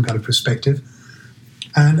 give you some kind of perspective.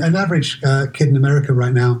 And an average kid in America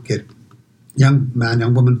right now, young man,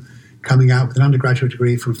 young woman, coming out with an undergraduate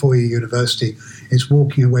degree from 4-year university is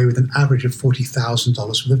walking away with an average of $40,000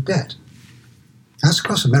 worth of debt. That's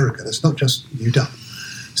across America. That's not just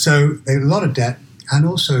UW. So there's a lot of debt, and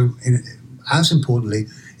also, as importantly,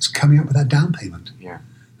 it's coming up with that down payment. Yeah.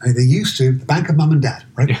 They used to, the Bank of Mum and Dad,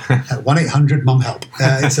 right? 1-800-MUM-HELP.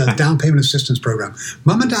 It's a down payment assistance program.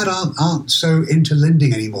 Mum and Dad aren't so into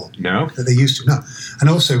lending anymore. No. That they used to, no. And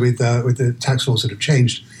also with the tax laws that have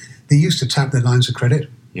changed, they used to tap their lines of credit.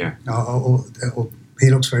 Yeah. Or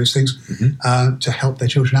HELOCs, various things, to help their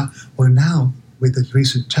children out. Well, now, with the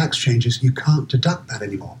recent tax changes, you can't deduct that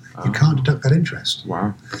anymore. You can't deduct that interest.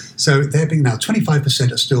 Wow. So they're being now,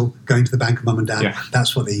 25% are still going to the Bank of Mum and Dad. Yeah.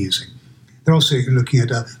 That's what they're using. They're also looking at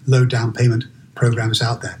low down payment programs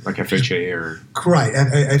out there. Like FHA or... Right,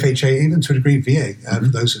 FHA, even to a degree VA for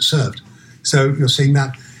those that served. So you're seeing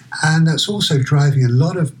that. And that's also driving a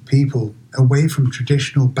lot of people away from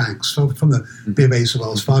traditional banks, so from the B of A's,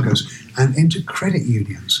 Wells Fargo's, and into credit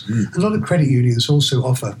unions. And a lot of credit unions also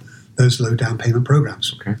offer those low down payment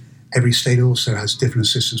programs. Okay. Every state also has different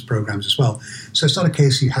assistance programs as well. So it's not a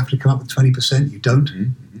case you have to come up with 20%. You don't.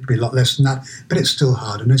 It'd be a lot less than that. But it's still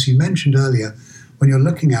hard. And as you mentioned earlier, when you're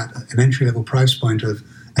looking at an entry-level price point of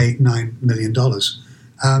 $8-9 million,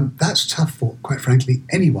 that's tough for, quite frankly,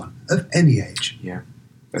 anyone of any age. Yeah.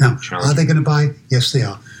 Now, are they going to buy? Yes, they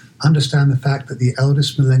are. Understand the fact that the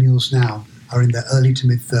eldest millennials now are in their early to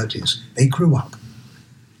mid-30s. They grew up.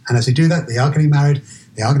 And as they do that, they are getting married,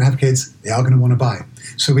 they are going to have kids, they are going to want to buy.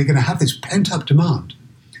 So we're going to have this pent-up demand,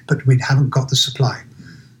 but we haven't got the supply.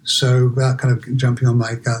 So without kind of jumping on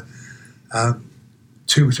like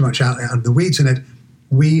too much out of the weeds in it,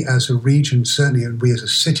 we as a region, certainly, and we as a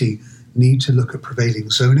city, need to look at prevailing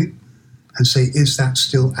zoning and say, is that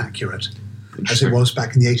still accurate as it was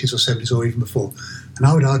back in the 80s or 70s or even before? And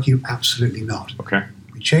I would argue absolutely not. Okay.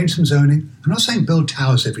 We changed some zoning. I'm not saying build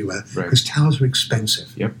towers everywhere, Right. because towers are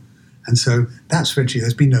expensive. Yep. And so that's virtually,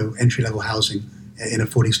 there's been no entry-level housing in a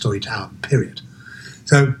 40-story tower, period.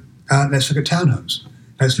 So let's look at townhomes.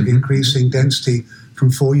 Let's look at increasing density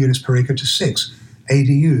from 4 units per acre to 6.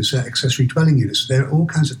 ADUs, accessory dwelling units. There are all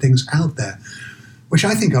kinds of things out there, which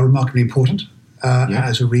I think are remarkably important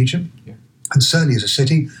as a region, and certainly as a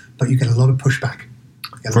city, but you get a lot of pushback.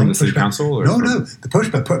 From the city council? Or No. The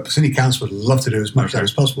pushback, city council would love to do as much of that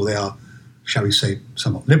as possible. They are, shall we say,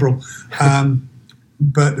 somewhat liberal.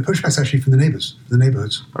 But the pushback's actually from the neighbours, from the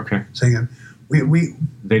neighbourhoods. Okay. Saying,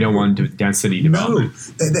 They don't want density development.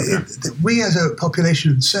 No. We as a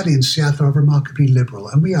population, certainly in Seattle, are remarkably liberal,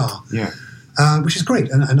 and we are. Yeah. Which is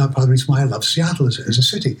great, and part of the reason why I love Seattle as a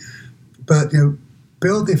city. But,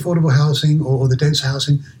 build the affordable housing or the dense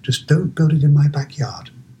housing, just don't build it in my backyard.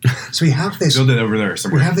 So we have this... Build it over there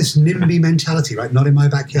somewhere. We have this NIMBY mentality, right? Not in my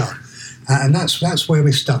backyard. And that's where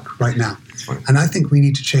we're stuck right now. And I think we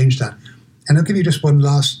need to change that. And I'll give you just one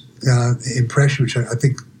last impression, which I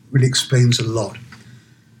think really explains a lot.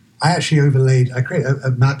 I actually I created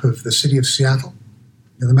a map of the city of Seattle,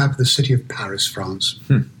 and the map of the city of Paris, France.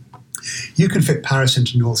 You can fit Paris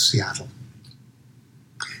into North Seattle.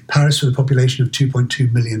 Paris with a population of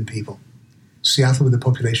 2.2 million people. Seattle with a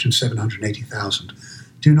population of 780,000.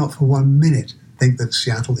 Do not for 1 minute think that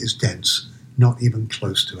Seattle is dense, not even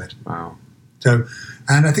close to it. Wow. So,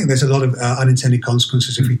 and I think there's a lot of unintended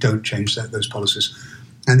consequences if we don't change those policies.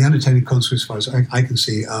 And the unintended consequences, as far as I can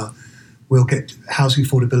see, we'll get housing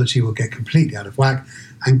affordability will get completely out of whack,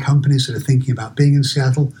 and companies that are thinking about being in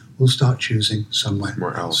Seattle will start choosing somewhere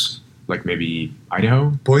else. Like maybe Idaho?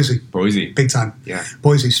 Boise. Big time. Yeah.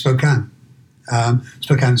 Boise, Spokane.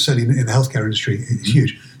 Spokane, certainly in the healthcare industry, is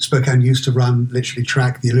huge. Spokane used to literally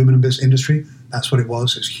track the aluminum industry. That's what it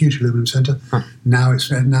was. It's a huge aluminum center. Now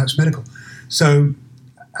it's medical. So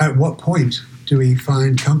at what point do we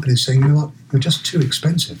find companies saying, you know what, you're just too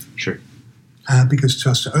expensive? Sure. Because to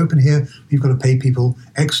us to open here, we've got to pay people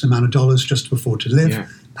X amount of dollars just to afford to live. Yeah.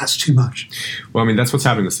 That's too much. Well, I mean, that's what's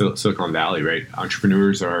happening in Silicon Valley, right?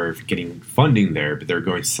 Entrepreneurs are getting funding there, but they're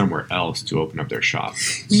going somewhere else to open up their shop.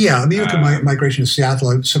 Yeah, I mean, look at migration to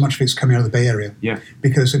Seattle. So much of it's coming out of the Bay Area. Yeah.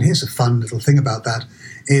 Because, and here's a fun little thing about that,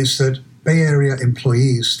 is that Bay Area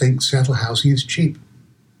employees think Seattle housing is cheap.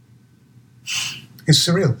 It's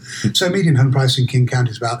surreal. So median home price in King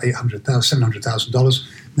County is about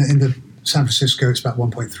 $700,000. In the San Francisco, it's about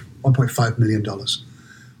 $1.5 million.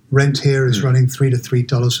 Rent here is running $3 to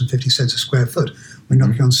 $3.50 a square foot. We're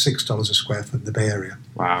knocking on $6 a square foot in the Bay Area.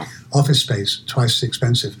 Wow. Office space, twice as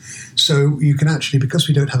expensive. So you can actually, because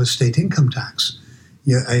we don't have a state income tax,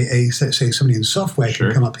 say somebody in software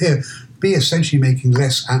can come up here, be essentially making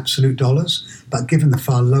less absolute dollars, but given the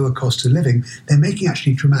far lower cost of living, they're making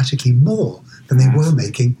actually dramatically more than they were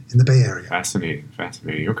making in the Bay Area. Fascinating.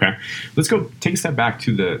 Okay. Let's go take a step back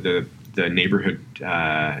to the neighborhood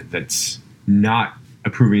that's not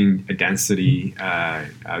approving a density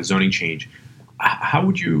zoning change. How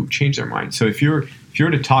would you change their mind? So if you were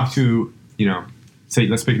to talk to, say,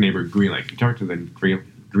 let's pick a neighbor, Green Lake. You talk to the Green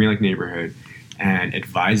Lake neighborhood and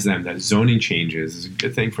advise them that zoning changes is a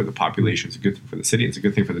good thing for the population, it's a good thing for the city, it's a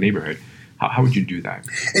good thing for the neighborhood. How would you do that?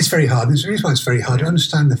 It's very hard. There's a reason why it's very hard. I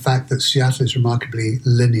understand the fact that Seattle is remarkably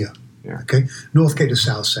linear. Yeah. Okay, Northgate to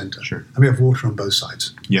South Center. Sure. And we have water on both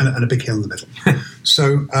sides, and a big hill in the middle.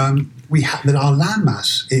 So we have that. Our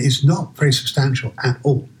landmass is not very substantial at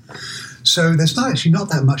all. So there's not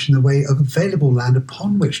that much in the way of available land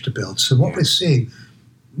upon which to build. So what we're seeing,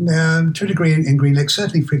 to a degree in Green Lake,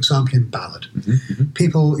 certainly, for example, in Ballard,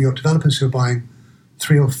 your developers who are buying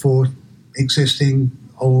 3 or 4 existing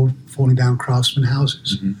old falling down craftsman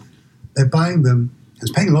houses, they're buying them.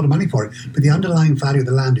 It's paying a lot of money for it, but the underlying value of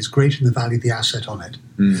the land is greater than the value of the asset on it.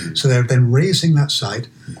 So they're then raising that site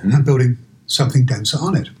and building something denser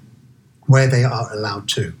on it, where they are allowed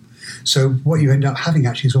to. So what you end up having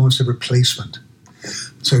actually is almost a replacement.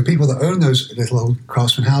 So people that own those little old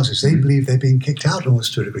craftsman houses, they believe they're being kicked out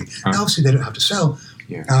almost to a degree. Now, obviously, they don't have to sell,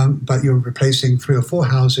 but you're replacing 3 or 4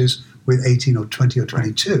 houses with 18 or 20 or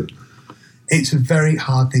 22. It's a very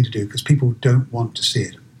hard thing to do because people don't want to see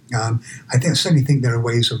it. I certainly think there are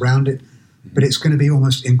ways around it, but it's going to be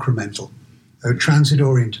almost incremental.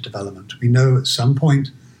 transit-oriented development. We know at some point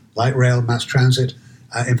light rail, mass transit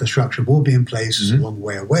infrastructure will be in place a long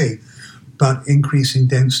way away, but increasing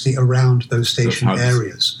density around those station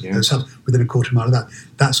areas, those hubs within a quarter mile of that,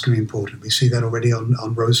 that's going to be important. We see that already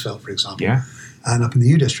on Roosevelt, for example, and up in the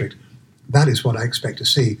U District. That is what I expect to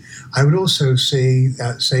see. I would also say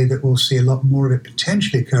that we'll see a lot more of it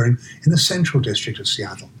potentially occurring in the Central District of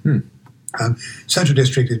Seattle. Central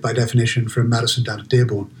District is by definition from Madison down to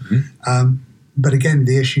Dearborn. But again,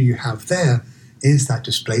 the issue you have there is that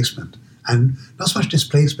displacement. And not so much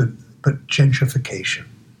displacement, but gentrification.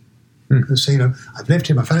 Because, I've lived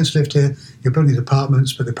here, my family's lived here, you're building these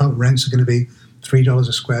apartments, but the apartment rents are going to be $3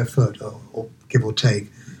 a square foot, or give or take.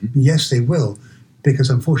 Yes, they will, because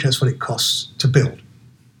unfortunately that's what it costs to build.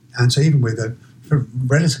 And so even with a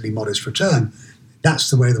relatively modest return, that's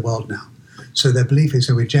the way of the world now. So their belief is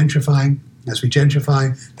that we're gentrifying. As we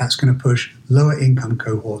gentrify, that's going to push lower income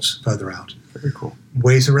cohorts further out. Very cool.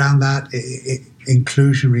 Ways around that,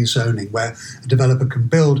 inclusionary zoning, where a developer can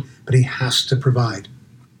build, but he has to provide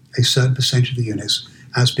a certain percentage of the units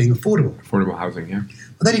as being affordable. Affordable housing, yeah.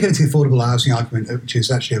 Well, then you get into the affordable housing argument, which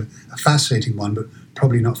is actually a fascinating one, but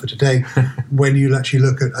probably not for today. When you actually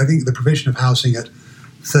look at, I think the provision of housing at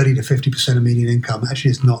 30 to 50% of median income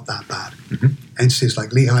actually is not that bad. Entities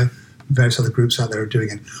like Lehigh, various other groups out there are doing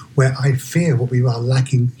it. Where I fear what we are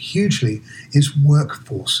lacking hugely is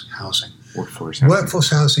workforce housing. Workforce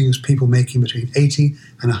housing is people making between 80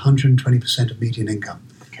 and 120% of median income.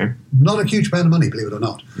 Okay. Not a huge amount of money, believe it or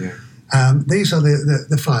not. Yeah. These are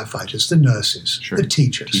the firefighters, the nurses, the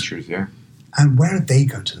teachers. Teachers, yeah. And where are they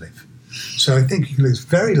going to live? So I think you can lose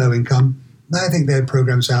very low income. I think there are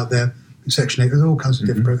programs out there, Section 8, there's all kinds of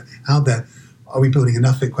different programs out there. Are we building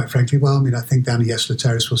enough of it, quite frankly? Well, I mean, I think down at Yesler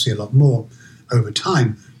Terrace we'll see a lot more over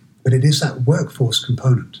time. But it is that workforce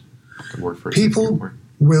component. People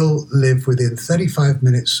will live within 35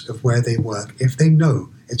 minutes of where they work if they know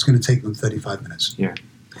it's going to take them 35 minutes. Yeah.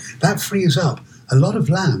 That frees up a lot of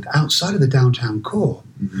land outside of the downtown core.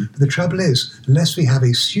 But the trouble is, unless we have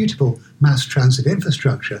a suitable mass transit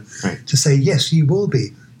infrastructure to say, yes, you will be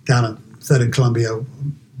down at 3rd and Columbia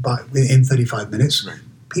in 35 minutes,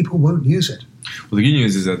 people won't use it. Well, the good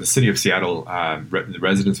news is that the city of Seattle, the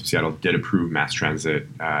residents of Seattle did approve mass transit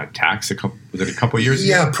tax a couple of years ago?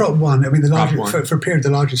 Yeah, Prop 1. I mean, for a period,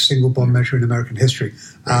 the largest single bond measure in American history,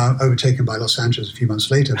 overtaken by Los Angeles a few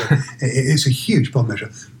months later. But it's a huge bond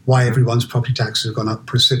measure. Why everyone's property taxes have gone up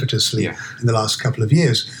precipitously in the last couple of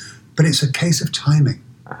years. But it's a case of timing.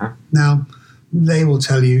 Now, they will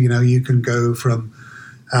tell you, you can go from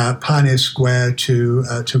Pioneer Square to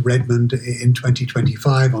Redmond in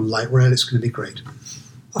 2025 on light rail. It's going to be great.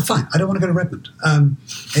 Well, fine. I don't want to go to Redmond.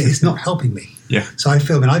 It's not helping me. So I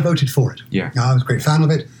voted for it. I was a great fan of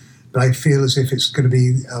it, but I feel as if it's going to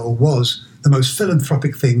be, or was, the most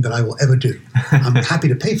philanthropic thing that I will ever do. I'm happy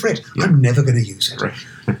to pay for it. I'm never going to use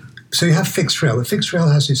it. So you have fixed rail. But fixed rail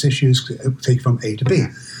has its issues, take from A to B.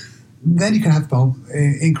 Then you can have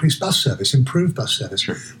increased bus service, improved bus service.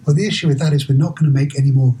 Well, the issue with that is we're not going to make any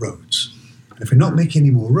more roads. And if we're not making any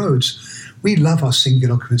more roads, we love our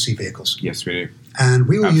single occupancy vehicles. Yes, we do. And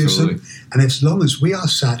we will use them. And as long as we are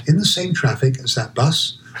sat in the same traffic as that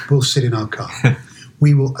bus, we'll sit in our car.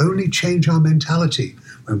 We will only change our mentality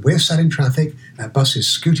when we're sat in traffic and that bus is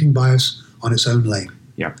scooting by us on its own lane.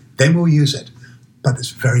 Then we'll use it. But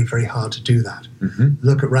it's very, very hard to do that.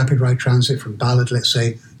 Look at Rapid Ride Transit from Ballard, let's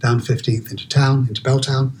say, down 15th into town, into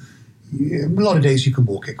Belltown. A lot of days you can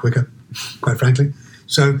walk it quicker, quite frankly.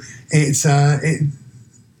 So it's the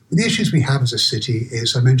issues we have as a city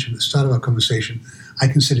is, I mentioned at the start of our conversation, I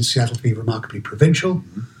consider Seattle to be remarkably provincial.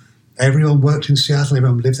 Everyone worked in Seattle,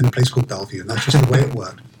 everyone lived in a place called Bellevue, and that's just the way it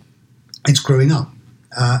worked. It's growing up,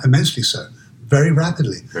 immensely so, very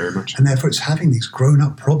rapidly. Very much. And therefore it's having these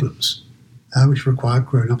grown-up problems, which require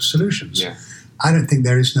grown-up solutions. I don't think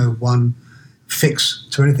there is no one fix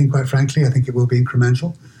to anything, quite frankly. I think it will be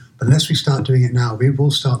incremental. But unless we start doing it now, we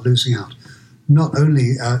will start losing out, not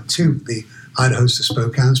only to the Idahos, the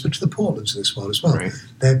Spokanes, but to the Portlands of this world as well.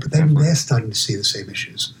 They're starting to see the same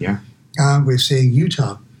issues. We're seeing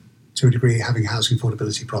Utah, to a degree, having housing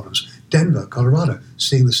affordability problems. Denver, Colorado,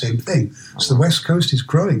 seeing the same thing. So the West Coast is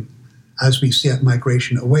growing as we see that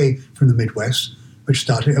migration away from the Midwest, which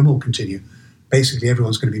started and will continue. Basically,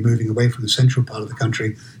 everyone's going to be moving away from the central part of the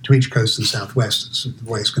country to each coast and southwest. That's the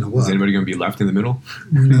way it's going to work. Is anybody going to be left in the middle?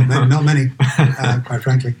 Not many, quite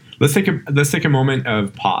frankly. Let's take a moment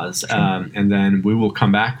of pause, and then we will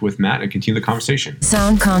come back with Matt and continue the conversation.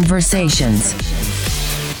 Sound Conversations.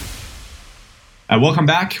 Welcome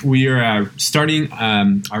back. We are starting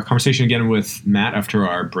our conversation again with Matt after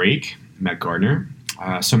our break, Matt Gardner.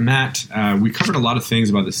 So Matt, we covered a lot of things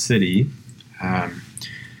about the city.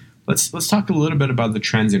 Let's talk a little bit about the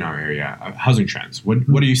trends in our area, housing trends. What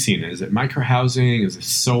are you seeing? Is it micro housing? Is it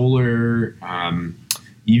solar,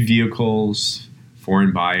 e-vehicles,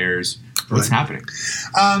 foreign buyers? What's happening?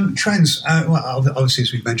 Trends. Well, obviously,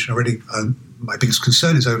 as we've mentioned already, my biggest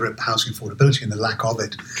concern is over housing affordability and the lack of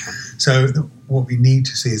it. So what we need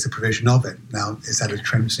to see is the provision of it. Now, is that a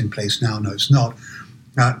trend that's in place now? No, it's not.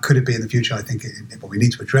 Could it be in the future? I think we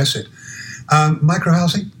need to address it. Micro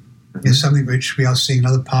housing is something which we are seeing in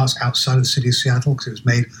other parts outside of the city of Seattle because it was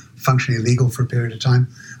made functionally illegal for a period of time.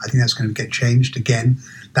 I think that's going to get changed again.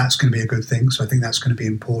 That's going to be a good thing. So I think that's going to be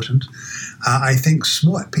important. I think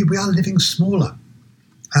we are living smaller.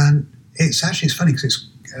 And it's funny because it's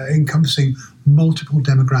encompassing multiple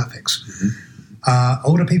demographics.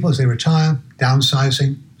 Older people, as they retire,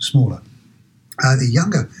 downsizing, smaller. The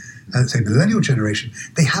younger, say millennial generation,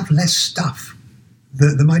 they have less stuff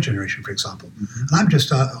than my generation, for example. And I'm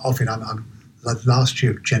just I'm last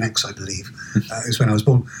year, Gen X, I believe, is when I was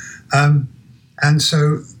born. And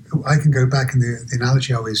so I can go back, and the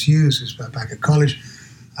analogy I always use is back at college.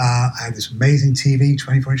 I had this amazing TV,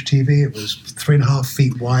 24-inch TV. It was 3.5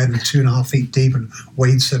 feet wide and 2.5 feet deep and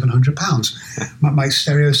weighed 700 pounds. My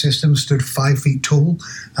stereo system stood 5 feet tall.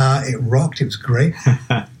 It rocked. It was great.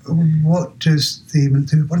 What do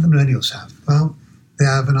the millennials have? Well, they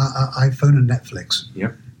have an iPhone and Netflix.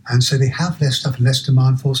 Yep. And so they have less stuff and less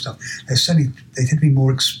demand for stuff. They tend to be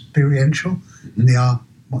more experiential than they are.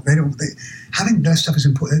 Having less stuff is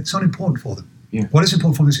important. It's not important for them. Yeah. What is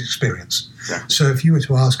important for them is experience. Exactly. So if you were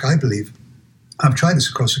to ask, I believe, I've tried this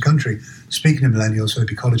across the country, speaking to millennials, whether it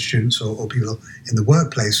be college students or people in the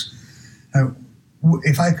workplace,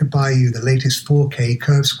 if I could buy you the latest 4K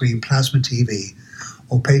curved screen plasma TV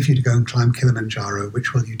or pay for you to go and climb Kilimanjaro,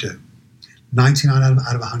 which will you do? 99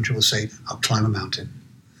 out of 100 will say, I'll climb a mountain.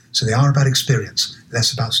 So they are about experience,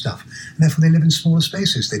 less about stuff. And therefore they live in smaller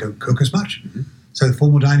spaces. They don't cook as much. So the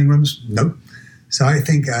formal dining rooms, no. So I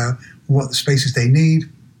think what the spaces they need,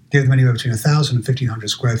 give them anywhere between 1,000 and 1,500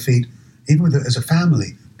 square feet. Even as a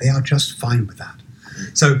family, they are just fine with that.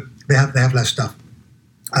 So they have less stuff.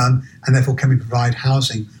 And therefore can we provide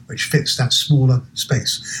housing which fits that smaller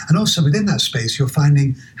space. And also within that space, you're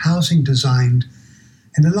finding housing designed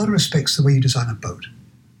in a lot of respects the way you design a boat.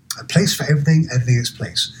 A place for everything in its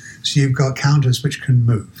place. So you've got counters which can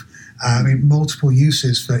move. Multiple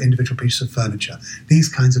uses for individual pieces of furniture. These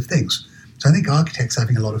kinds of things. So I think architects are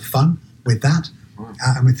having a lot of fun with that.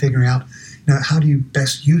 And with figuring out, how do you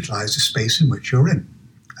best utilize the space in which you're in.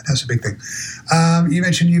 And that's a big thing. You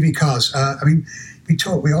mentioned UV cars.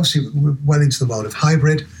 We're well into the world of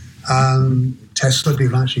hybrid. Tesla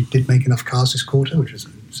people actually did make enough cars this quarter, which is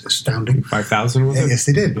astounding. 5,000 was it? Yes,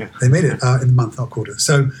 they did. Yeah. They made it in the month, not quarter.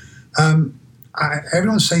 So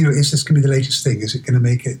everyone's saying, is this going to be the latest thing? Is it going to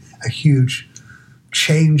make it a huge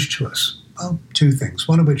change to us? Well, two things.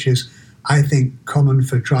 One of which is, I think common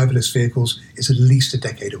for driverless vehicles is at least a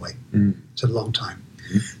decade away. It's a long time.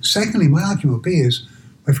 Secondly, my argument would be is,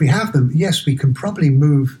 if we have them, yes, we can probably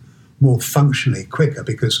move more functionally quicker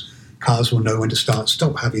because cars will know when to start,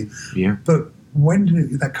 stop having. Yeah. But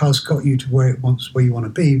when that car's got you to where you want to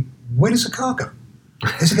be, where does the car go?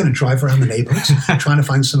 Is it going to drive around the neighborhoods trying to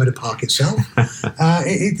find somewhere to park itself?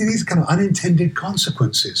 These kind of unintended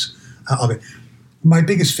consequences of it. My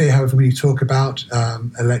biggest fear, however, when you talk about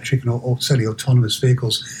electric or certainly autonomous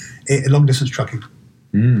vehicles, long-distance trucking.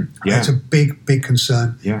 It's a big, big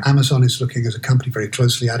concern. Yeah. Amazon is looking as a company very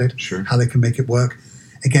closely at it, how they can make it work.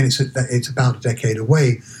 Again, it's about a decade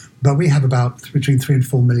away, but we have about between 3 and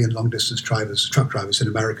 4 million long-distance truck drivers in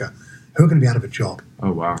America who are going to be out of a job.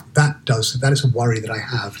 Oh, wow. That is a worry that I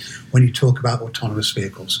have when you talk about autonomous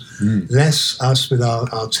vehicles. Less us with our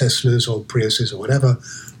Teslas or Priuses or whatever,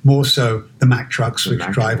 more so the Mack trucks which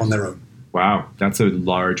drive on their own. Wow, that's a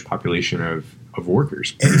large population of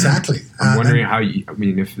workers. Exactly. I'm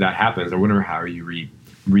wondering if that happens, I wonder how you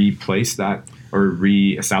replace that or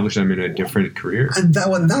re-establish them in a different career. And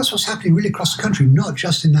that's what's happening really across the country, not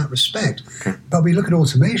just in that respect. Okay. But we look at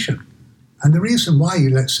automation. And the reason why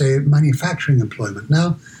let's say, manufacturing employment.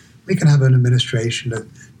 Now, we can have an administration that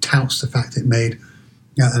touts the fact it made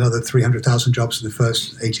another 300,000 jobs in the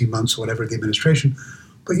first 18 months or whatever of the administration.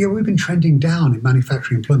 But we've been trending down in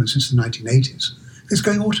manufacturing employment since the 1980s. It's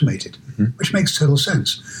going automated, which makes total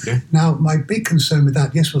sense. Yeah. Now, my big concern with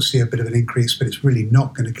that, yes, we'll see a bit of an increase, but it's really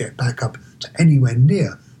not going to get back up to anywhere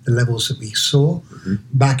near the levels that we saw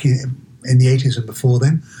back in the 80s and before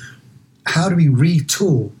then. How do we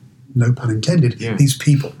retool, no pun intended, these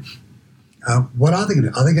people? What are they going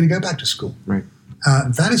to do? Are they going to go back to school? Right.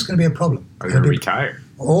 That is going to be a problem. Are they going to retire?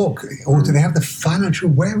 Or do they have the financial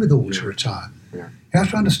wherewithal to retire? Yeah. You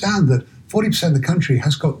have to understand that 40% of the country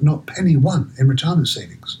has got not penny one in retirement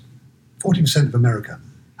savings. 40% of America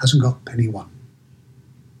hasn't got penny one.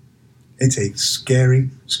 It's a scary,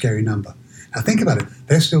 scary number. Now think about it.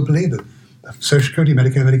 They still believe that Social Security,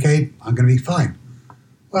 Medicare, Medicaid are going to be fine.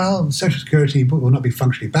 Well, Social Security will not be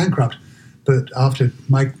functionally bankrupt, but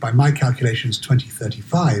by my calculations,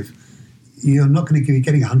 2035, you're not going to be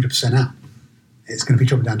getting 100% out. It's going to be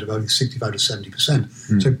dropping down to about 65 to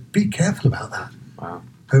 70%. So be careful about that. Wow.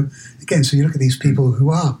 So again, so you look at these people who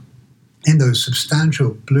are in those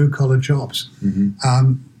substantial blue-collar jobs.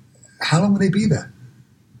 How long will they be there?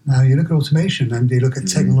 Now, you look at automation and you look at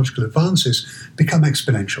technological advances become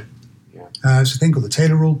exponential. Yeah. There's a thing called the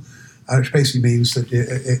Taylor Rule, which basically means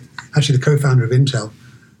that actually the co-founder of Intel,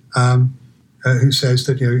 who says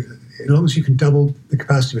that as long as you can double the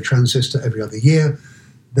capacity of a transistor every other year,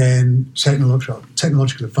 then technological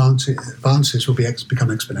advances will become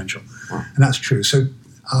exponential. Wow. And that's true. So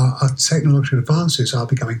our technological advances are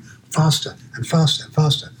becoming faster and faster and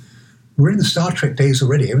faster. We're in the Star Trek days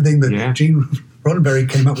already. Everything that Gene Roddenberry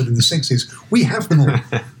came up with in the 60s, we have them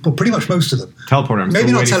all. Well, pretty much most of them. Teleporter.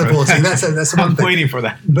 Maybe not teleporting. That's the one thing. I'm waiting for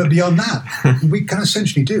that. But beyond that, we can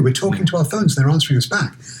essentially do. We're talking to our phones and they're answering us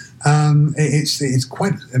back. It's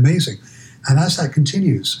quite amazing. And as that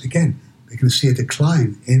continues, again, we're going to see a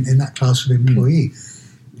decline in that class of employee.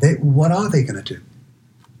 What are they going to do?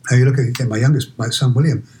 Now you look at my son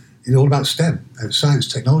William, it's all about STEM,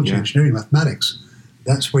 science, technology, engineering, mathematics.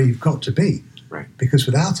 That's where you've got to be. Right. Because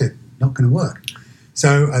without it, not going to work.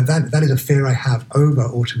 So that is a fear I have over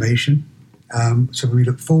automation. So when we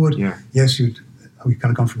look forward, yes, we've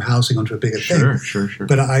kind of gone from housing onto a bigger thing. Sure.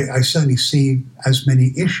 But I certainly see as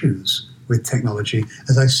many issues with technology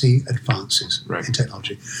as I see advances in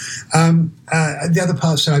technology. The other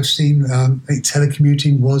parts that I've seen,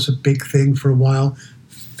 telecommuting was a big thing for a while,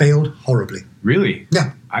 failed horribly. Really?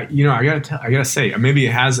 Yeah. I gotta say, maybe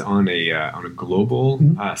it has on a global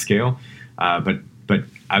scale, but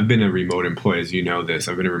I've been a remote employee, as you know this.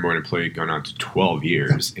 I've been a remote employee going on to 12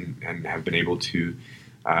 years and have been able to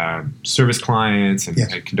service clients and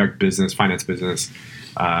conduct business, finance business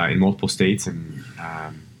in multiple states and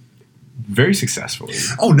very successfully.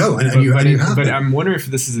 Oh, no, and you have. But I'm wondering if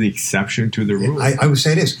this is the exception to the rule. I would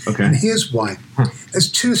say it is. Okay. And here's why. There's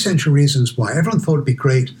two essential reasons why. Everyone thought it'd be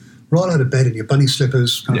great. Roll out of bed in your bunny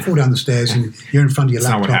slippers, kind of fall down the stairs, and you're in front of your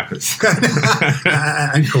laptop. That's not what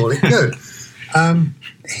happens. And call it good.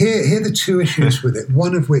 Here are the two issues with it.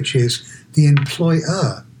 One of which is the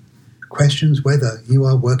employer questions whether you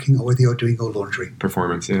are working or whether you're doing your laundry.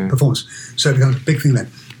 Performance. So it becomes a big thing then.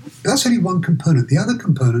 That's only one component. The other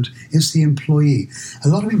component is the employee. A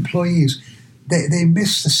lot of employees, they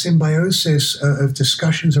miss the symbiosis of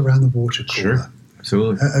discussions around the water cooler. Sure.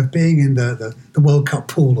 Absolutely. Of being in the World Cup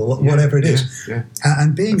pool or whatever it is.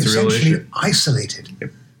 And being That's essentially isolated.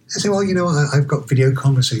 Yep. I say, well, I've got video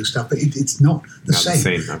conferencing and stuff, but it's not the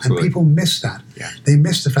same. And people miss that. Yeah. They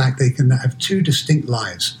miss the fact they can have two distinct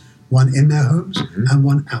lives, one in their homes and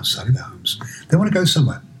one outside of their homes. They want to go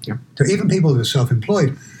somewhere. Yep. So even people who are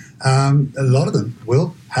self-employed, a lot of them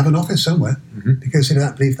will have an office somewhere because of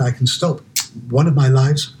that belief that I can stop one of my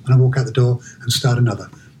lives and I walk out the door and start another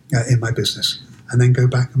in my business and then go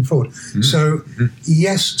back and forward. So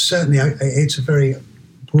yes, certainly it's a very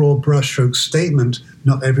broad brushstroke statement.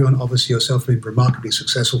 Not everyone, obviously yourself, have been remarkably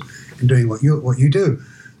successful in doing what you do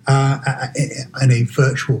in a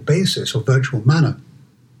virtual basis or virtual manner.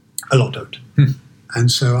 A lot don't.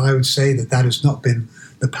 And so I would say that has not been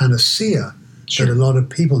the panacea that a lot of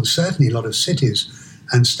people, and certainly a lot of cities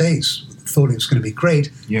and states, thought it was going to be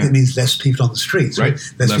great. It means less people on the streets, right?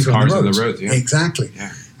 Less people cars on the roads. Exactly.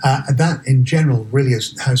 That in general really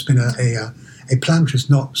has been a plan which has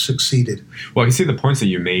not succeeded. Well, I can see the points that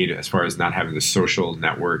you made as far as not having the social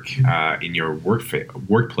network in your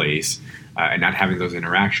workplace and not having those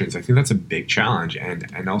interactions. I think that's a big challenge,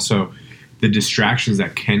 and also the distractions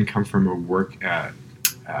that can come from a work,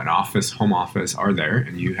 an office, home office, are there,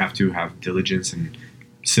 and you have to have diligence and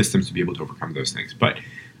systems to be able to overcome those things. But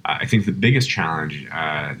I think the biggest challenge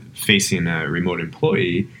facing a remote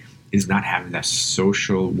employee is not having that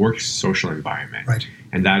social environment, right?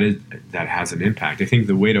 And that has an impact. I think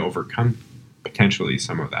the way to overcome potentially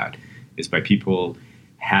some of that is by people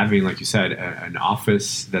having, like you said, an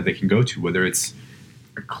office that they can go to, whether it's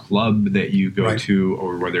a club that you go to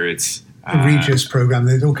or whether it's the Regis program.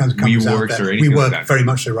 There's all kinds of companies out there. WeWork like that. Very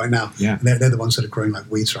much so right now. Yeah. And they're the ones that are growing like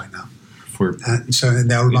weeds right now. And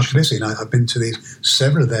they're remarkably busy. And I've been to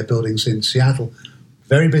several of their buildings in Seattle.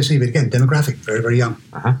 Very busy, but again, demographic, very, very young.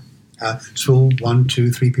 Small 1,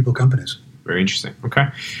 2, 3 people companies. Very interesting. Okay.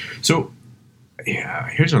 So, yeah,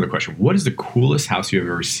 here's another question. What is the coolest house you've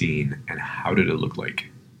ever seen, and how did it look like?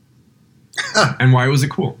 And why was it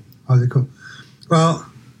cool? Oh, they're cool. Well,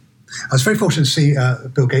 I was very fortunate to see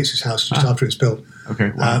Bill Gates' house just after it was built.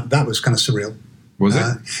 Okay. Wow. That was kind of surreal. Was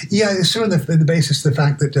it? Yeah, it's sort of the basis of the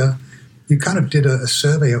fact that you kind of did a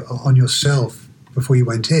survey on yourself before you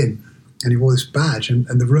went in, and you wore this badge, and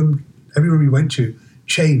the room, every room you went to,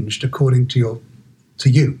 changed according to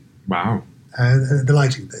you. Wow. The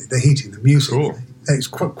lighting, the heating, the music. Cool. It's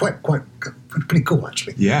quite pretty cool,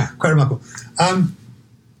 actually. Yeah. Quite remarkable.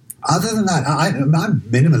 Other than that, I'm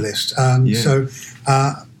minimalist. So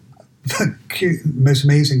the most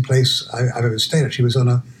amazing place I've ever stayed actually was on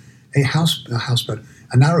a houseboat,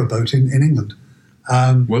 a narrowboat in England.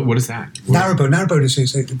 What is that? Narrowboat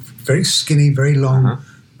is a very skinny, very long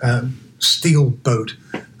steel boat,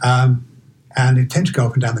 and it tends to go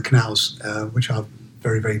up and down the canals, which are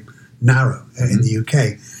very, very narrow in the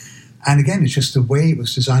UK. And again, it's just the way it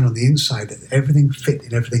was designed on the inside that everything fit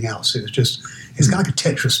in everything else. It's kind of like a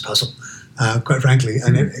Tetris puzzle, quite frankly,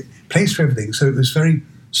 and it plays for everything. So it was very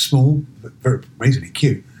small, but very amazingly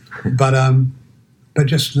cute, but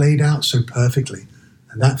just laid out so perfectly.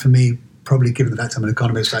 And that, for me, probably given the fact I'm an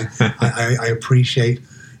economist, I appreciate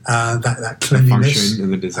that cleanliness the function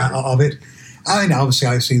and the design of it. I mean, obviously,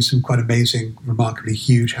 I've seen some quite amazing, remarkably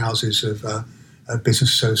huge houses of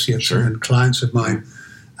business associates and clients of mine,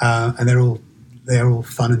 and they're all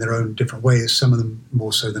fun in their own different ways. Some of them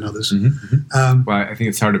more so than others. Well, I think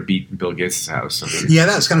it's hard to beat Bill Gates' house. I mean. Yeah,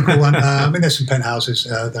 that's kind of a cool one. I mean, there's some penthouses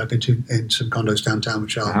that I've been to in some condos downtown,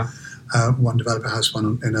 which are one developer house,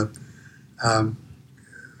 one in a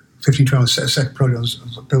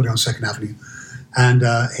 1512 building on 2nd Avenue, and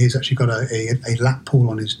he's actually got a lap pool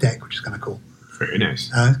on his deck, which is kind of cool. Very nice.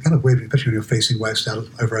 Kind of weird, especially when you're facing west out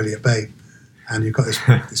over Elliott Bay, and you've got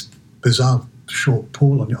this bizarre short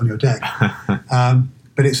pool on your deck.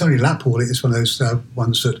 But it's only a lap pool. It's one of those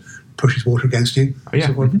ones that pushes water against you. Oh, yeah.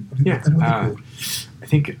 So what are they called? I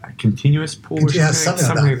think a continuous pool or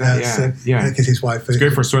something like that. Yeah. Because his wife it's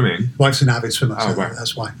great for swimming. Wife's an avid swimmer, so wow.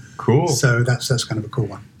 that's why. Cool. So that's kind of a cool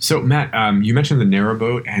one. So Matt, you mentioned the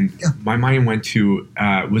narrowboat, and my mind went to: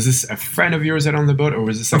 was this a friend of yours that owned the boat, or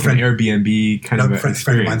was this like an Airbnb kind of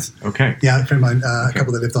experience? Friend of mine. Okay. Yeah, a friend of mine. A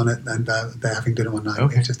couple that lived on it, and they're having dinner one night.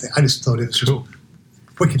 Okay. I just thought it was just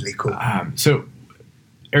wickedly cool. So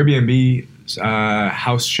Airbnb.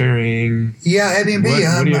 House sharing. Yeah,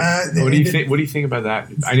 Airbnb. What do you think about that?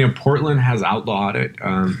 I know Portland has outlawed it,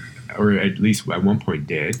 or at least at one point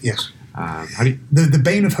did. Yes. How do you? The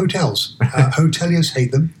bane of hotels. Hoteliers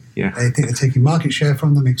hate them. Yeah. They think they're taking market share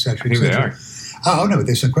from them, etc. I think they are. Oh no,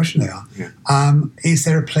 there's no question they are. Yeah. Is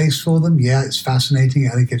there a place for them? Yeah, it's fascinating.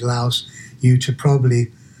 I think it allows you to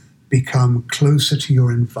probably become closer to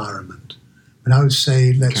your environment. And I would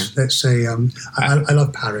say, let's say, I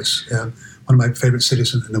love Paris. One of my favorite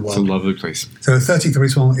cities in the world. It's a lovely place. So 13th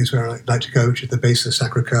arrondissement is where I like to go, which is the base of the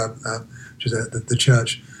Sacré-Cœur, which is the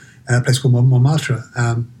church, a place called Montmartre,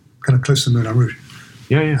 kind of close to the Moulin Rouge.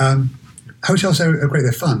 Yeah. Hotels are great,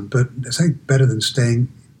 they're fun, but there's something better than staying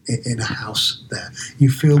in a house there. You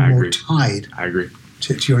feel more tied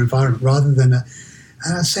to your environment rather than, and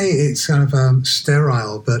I'd say it's kind of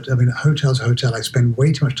sterile, but I mean, a hotel's a hotel. I spend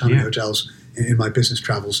way too much time in hotels in my business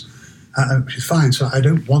travels. Which is fine, so I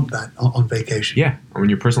don't want that on vacation. Yeah, when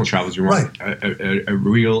your personal travels, you want a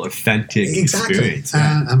real, authentic experience.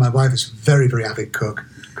 Yeah. And my wife is a very, very avid cook.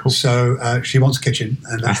 Cool. So she wants a kitchen,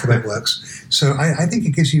 and that's the way it works. So I think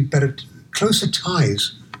it gives you closer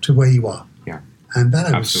ties to where you are. Yeah. And that,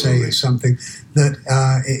 I would say, is something that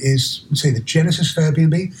is, say, the genesis for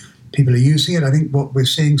Airbnb. People are using it. I think what we're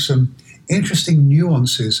seeing some interesting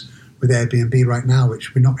nuances with Airbnb right now,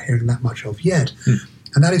 which we're not hearing that much of yet.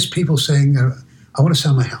 And that is people saying, I want to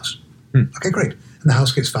sell my house. Okay, great. And the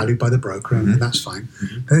house gets valued by the broker, and that's fine.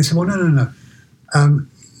 Then they say, well, no.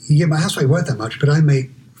 Yeah, my house ain't worth that much, but I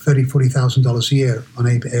make $30,000, $40,000 a year on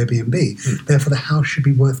Airbnb. Therefore, the house should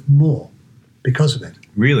be worth more because of it.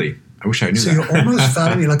 Really? I wish I knew that. So you're almost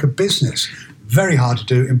valuing it like a business. Very hard to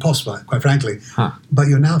do, impossible, quite frankly. But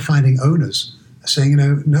you're now finding owners saying,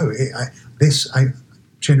 I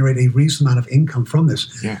generate a reasonable amount of income from this.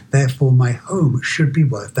 Yeah. Therefore, my home should be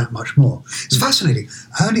worth that much more. It's fascinating.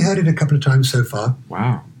 I only heard it a couple of times so far.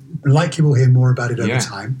 Wow. Likely we'll hear more about it over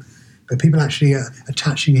time. But people actually are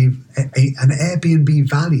attaching an Airbnb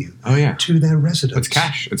value to their residence. It's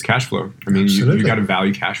cash. It's cash flow. I mean, you got to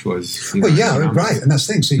value cash flow as. Right. And that's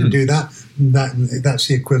the thing. So you can do that. That's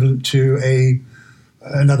the equivalent to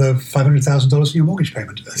another $500,000 in your mortgage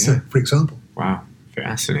payment, for example. Wow.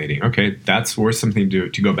 Fascinating. Okay, that's worth something to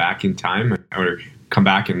go back in time or come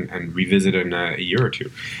back and revisit in a year or two.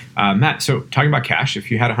 Matt, so talking about cash, if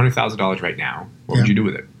you had $100,000 right now, what would you do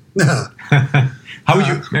with it? How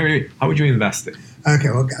would you invest it? Okay,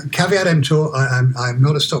 well, caveat emptor. I'm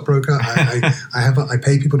not a stockbroker. I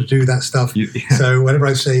pay people to do that stuff. So whatever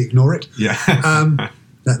I say, ignore it. Yeah.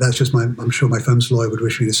 That's just I'm sure my firm's lawyer would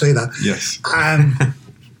wish me to say that. Yes.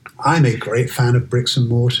 I'm a great fan of bricks and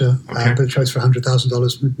mortar. Okay. But choice for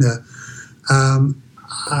 $100,000.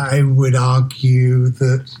 I would argue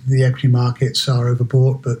that the equity markets are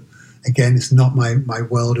overbought, but again, it's not my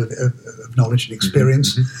world of knowledge and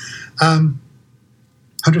experience.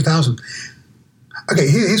 100,000. Okay,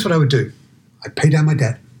 here's what I would do. I'd pay down my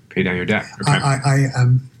debt. Pay down your debt. Okay.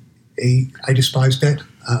 I despise debt.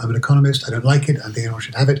 I'm an economist. I don't like it. I think everyone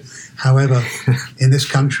should have it. However, in this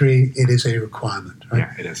country, it is a requirement. Right?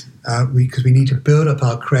 Yeah, it is. Because we need to build up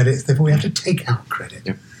our credit. Therefore, we have to take out credit.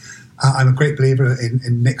 Yep. I'm a great believer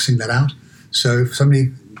in nixing that out. So if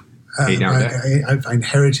somebody I've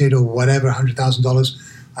inherited or whatever, $100,000,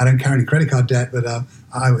 I don't carry any credit card debt, but I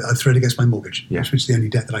throw it against my mortgage, which is the only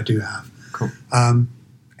debt that I do have. Cool.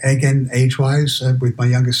 Again, age-wise, with my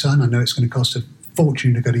youngest son, I know it's going to cost a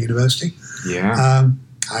fortune to go to university. Yeah.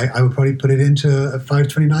 I would probably put it into a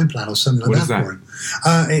 529 plan or something like that for him.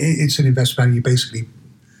 It's an investment plan. You basically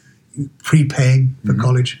prepaying for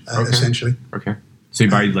college, essentially. Okay. So you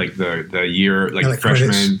buy like the year, like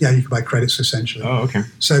freshman? Credits. Yeah, you can buy credits essentially. Oh, okay.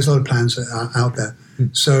 So there's a lot of plans out there.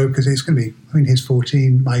 So because it's going to be, he's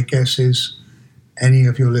 14. My guess is any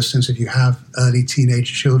of your listeners, if you have early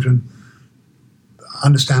teenage children,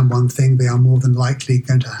 understand one thing: they are more than likely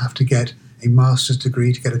going to have to get a master's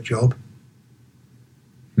degree to get a job.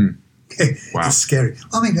 Wow. It's scary.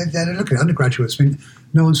 Look at undergraduates.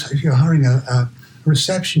 No one's. If you're hiring a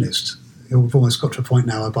receptionist, we've almost got to a point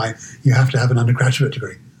now whereby you have to have an undergraduate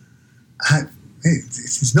degree.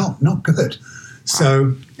 It's not good.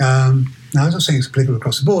 So now I'm not saying it's applicable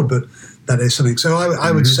across the board, but that is something. So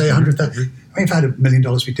I would say 100,000. If I had $1 million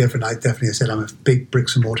be different, I definitely said I'm a big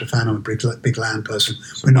bricks and mortar fan. I'm a big land person.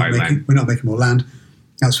 So we're not making more land.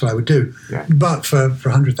 That's what I would do. Yeah. But for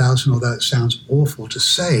 100,000, although it sounds awful to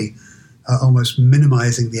say, almost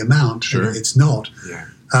minimizing the amount, it's not. Yeah.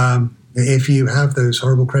 If you have those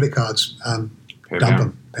horrible credit cards, pay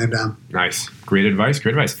them down. Nice. Great advice.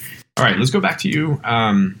 All right, let's go back to you.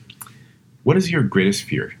 What is your greatest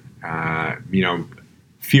fear?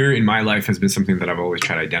 Fear in my life has been something that I've always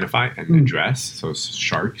tried to identify and address. So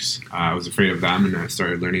sharks. I was afraid of them, and I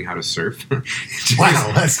started learning how to surf.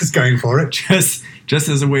 Wow, that's just going for it. Just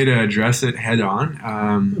as a way to address it head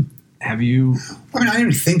on. Have you? I didn't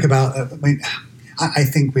even think about. I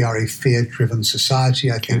think we are a fear-driven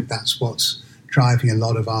society. I think that's what's driving a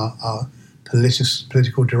lot of our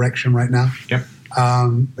political direction right now. Yep.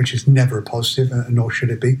 Which is never a positive, nor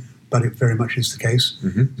should it be. But it very much is the case.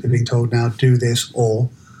 So being told now, do this or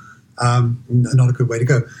not a good way to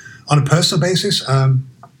go. On a personal basis, if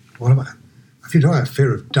you talk about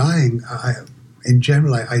fear of dying, in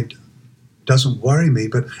general, I doesn't worry me,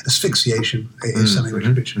 but asphyxiation is something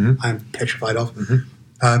which I'm petrified of.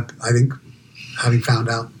 I think, having found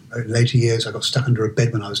out in later years, I got stuck under a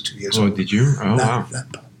bed when I was 2 years old. Oh, did you? Oh, wow.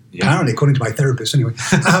 Apparently, according to my therapist, anyway.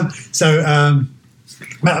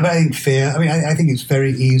 But I think fear, I think it's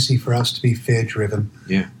very easy for us to be fear-driven.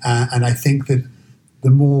 Yeah. And I think that the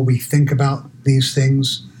more we think about these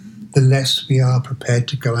things, the less we are prepared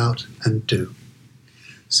to go out and do.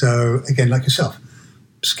 So, again, like yourself,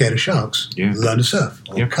 scared of sharks, learn to surf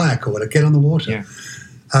or kayak or whatever, get on the water. Yeah.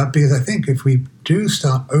 Because I think if we do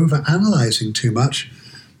start over-analyzing too much,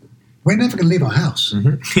 we're never going to leave our house.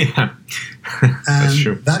 Yeah, that's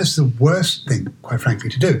true. That is the worst thing, quite frankly,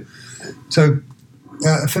 to do. So,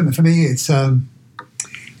 for me, it's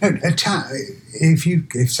attack.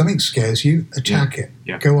 If something scares you, attack it.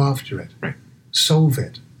 Yeah. Go after it. Right. Solve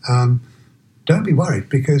it. Don't be worried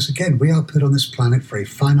because, again, we are put on this planet for a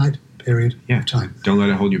finite period of time. Don't let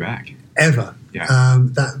it hold you back. Ever. Yeah.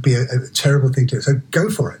 That would be a terrible thing to do. So go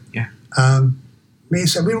for it. Yeah.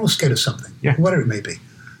 So we're all scared of something, whatever it may be.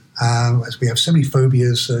 As we have so many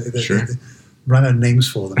phobias, that run out of names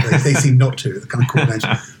for them. They seem not to. They're kind of cool names.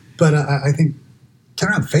 But I think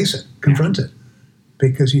turn around, face it, confront it.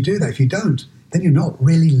 Because you do that. If you don't, then you're not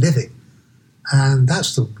really living. And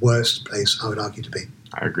that's the worst place, I would argue, to be.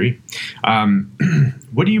 I agree.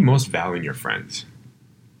 What do you most value in your friends?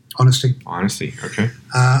 Honesty. Honesty, okay.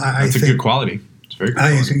 That's a good quality. It's very good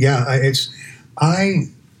quality. I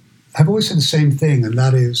have always said the same thing, and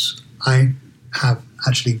that is I have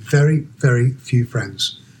actually very, very few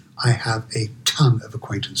friends. I have a ton of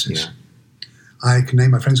acquaintances. Yeah. I can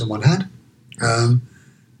name my friends on one hand.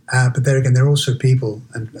 But there again, there are also people,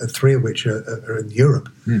 and three of which are in Europe,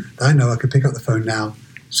 that I know I could pick up the phone now,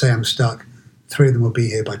 say I'm stuck, three of them will be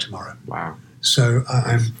here by tomorrow. Wow. So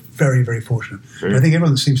I'm very, very fortunate. But I think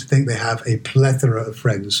everyone seems to think they have a plethora of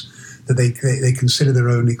friends, that they consider their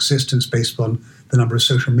own existence based upon the number of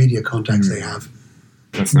social media contacts they have.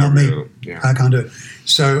 That's not me. real. Yeah. I can't do it.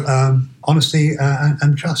 So honesty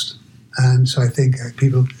and trust. And so I think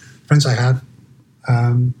friends I have,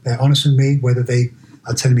 they're honest with me, whether they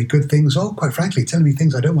are telling me good things or, quite frankly, telling me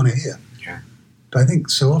things I don't want to hear. Yeah. But I think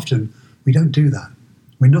so often we don't do that.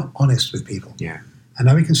 We're not honest with people. Yeah. And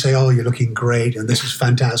now we can say, oh, you're looking great, and this is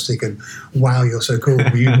fantastic, and wow, you're so cool,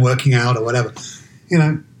 were you working out or whatever.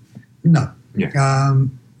 No. Yeah.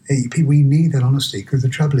 We need that honesty, because the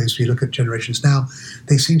trouble is, we look at generations now,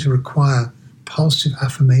 they seem to require positive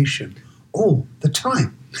affirmation all the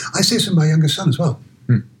time. I see this with my younger son as well,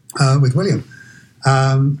 with William.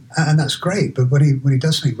 And that's great, but when he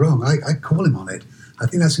does something wrong, I call him on it. I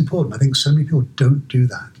think that's important. I think so many people don't do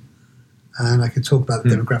that. And I could talk about the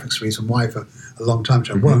demographics reason why for a long time, which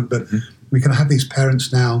I won't, but we can have these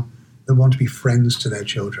parents now that want to be friends to their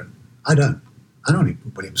children. I don't want to be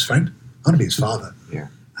William's friend. I want to be his father. Yeah.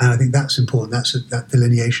 And I think that's important. That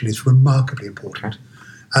delineation is remarkably important.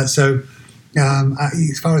 Okay. So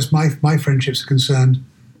as far as my friendships are concerned,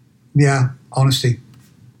 honesty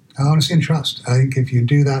and trust. I think if you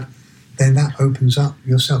do that, then that opens up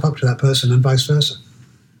yourself up to that person and vice versa.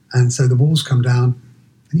 And so the walls come down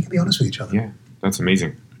and you can be honest with each other. Yeah, that's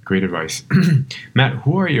amazing. Great advice. Matt,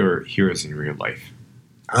 who are your heroes in real life?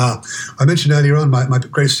 I mentioned earlier on, my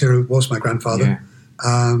greatest hero was my grandfather.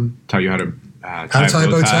 Yeah. Taught you how to tie a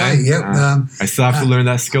bow tie. Yep. I still have to learn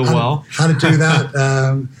that skill well. How to do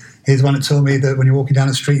that. He's the one that told me that when you're walking down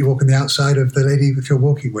the street, you walk on the outside of the lady that you're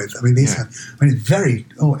walking with. I mean, it's very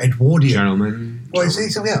Edwardian. Gentlemen. Well,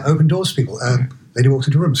 it's open doors people. Lady walks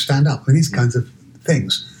into a room, stand up. I mean, these kinds of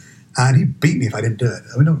things. And he beat me if I didn't do it.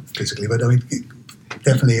 I mean, not physically, but I mean,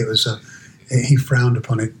 definitely it was, he frowned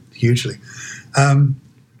upon it hugely.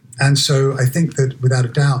 And so I think that without a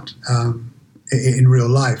doubt, in real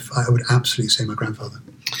life, I would absolutely say my grandfather.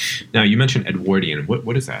 Now, you mentioned Edwardian.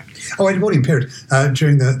 What is that? Oh, Edwardian period,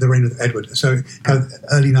 during the reign of Edward. So kind of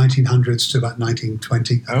early 1900s to about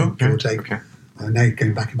 1920, I think, give or take. Okay. Now you're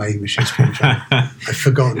going back in my English history, which I've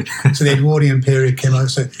forgotten. So the Edwardian period came out.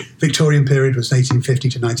 So Victorian period was 1850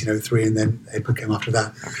 to 1903, and then Edward came after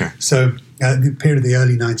that. Okay. So the period of the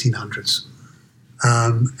early 1900s.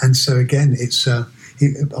 And so again, it's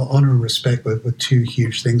honour and respect were two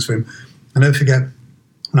huge things for him. And don't forget,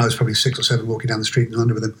 when I was probably 6 or 7 walking down the street in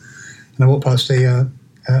London with him, and I walked past a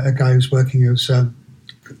guy who's working as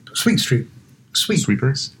sweeper.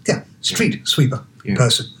 Yeah, street sweeper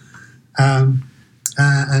person.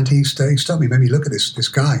 And he stopped me, made me look at this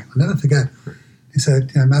guy. I'll never forget. He said,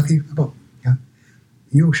 Matthew,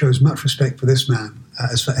 you'll show as much respect for this man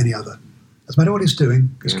as for any other. Doesn't matter what he's doing,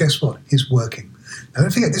 because guess what? He's working. Now,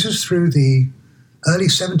 don't forget, this was through the early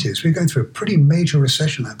 70s. We were going through a pretty major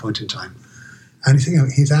recession at that point in time. And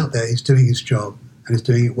he's out there, he's doing his job, and he's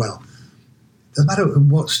doing it well. Doesn't matter in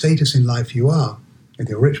what status in life you are, if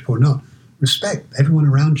you're rich, poor, or not, respect everyone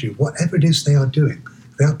around you, whatever it is they are doing.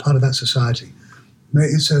 They are part of that society.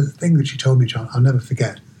 It's a thing that you told me, John, I'll never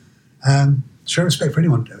forget. Show respect for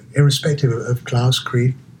anyone, irrespective of class,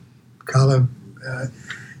 creed, colour,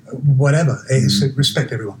 whatever. It's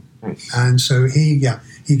respect everyone. Nice. And so he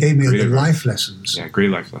gave me the life lessons. Yeah, great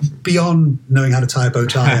life lessons. Beyond knowing how to tie a bow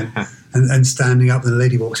tie and standing up and the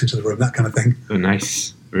lady walks into the room, that kind of thing. Oh,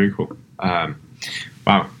 nice. Very cool. Wow.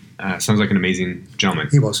 Sounds like an amazing gentleman.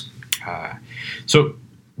 He was. So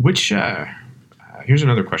which... here's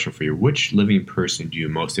another question for you. Which living person do you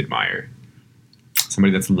most admire?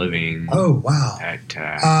 Somebody that's living. Oh, wow.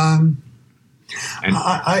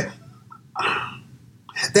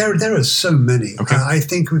 There are so many. Okay. I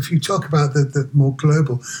think if you talk about the more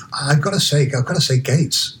global, I've got to say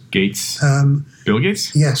Gates. Gates. Bill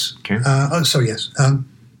Gates? Yes. Okay. Yes.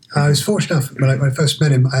 I was fortunate enough when I first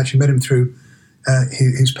met him. I actually met him through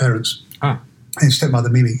his parents. His stepmother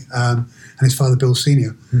Mimi and his father Bill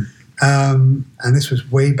Senior. And this was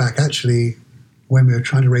way back, actually, when we were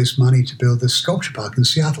trying to raise money to build the sculpture park in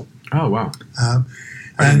Seattle. Oh, wow.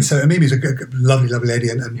 And so Mimi's a lovely, lovely lady,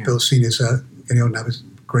 and Bill Senior's getting old now, is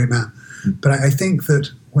a great man. But I think that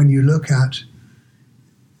when you look at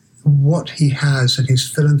what he has and his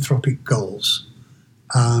philanthropic goals,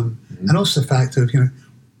 and also the fact of,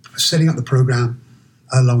 setting up the program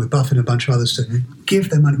along with Buffett and a bunch of others to give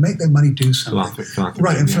them money, make their money do something. Philanthropy,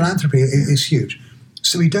 right, and philanthropy is huge.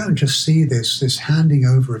 So we don't just see this handing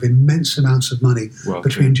over of immense amounts of money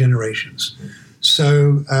between generations.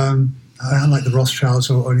 So unlike the Rothschilds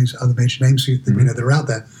or these other major names that are out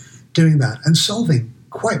there, doing that and solving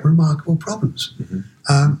quite remarkable problems.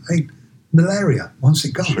 Malaria, once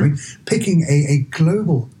it gone, Sure. Picking a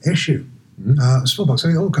global issue, smallpox,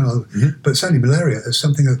 all kind of, but certainly malaria is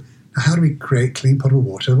something that. How do we create clean potable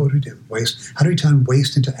water? What do we do? Waste. How do we turn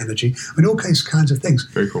waste into energy? All kinds of things.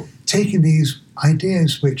 Very cool. Taking these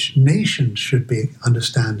ideas which nations should be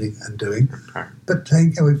understanding and doing, but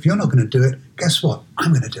saying, if you're not going to do it, guess what?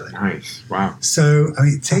 I'm going to do it. Nice. Wow. So,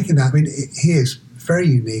 taking that, he is very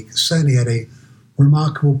unique, certainly at a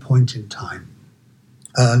remarkable point in time.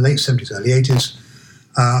 Late 70s, early 80s.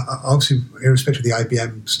 Obviously, irrespective of the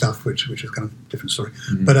IBM stuff, which is kind of a different story.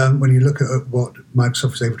 But when you look at what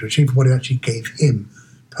Microsoft was able to achieve, what it actually gave him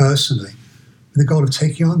personally, with the goal of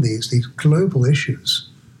taking on these global issues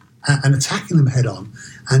and attacking them head on,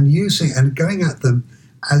 and using and going at them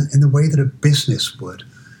in the way that a business would,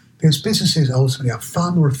 because businesses ultimately are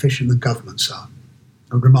far more efficient than governments are.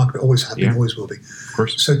 Remarkably, always have been, always will be. Of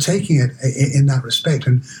course. So taking it in that respect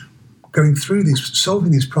and going through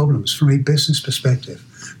solving these problems from a business perspective,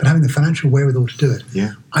 but having the financial wherewithal to do it,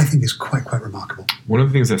 I think is quite remarkable. One of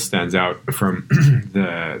the things that stands out from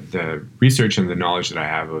the research and the knowledge that I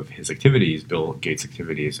have of his activities, Bill Gates'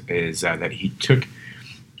 activities, is that he took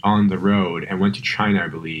on the road and went to China, I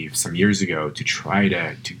believe, some years ago to try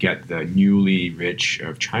to get the newly rich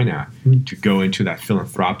of China to go into that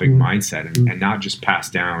philanthropic mindset and not just pass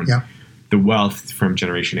down the wealth from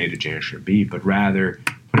generation A to generation B, but rather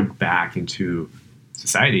put it back into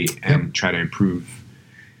society and try to improve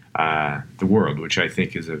the world, which I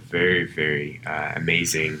think is a very, very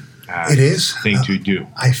amazing thing to do.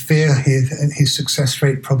 I fear his success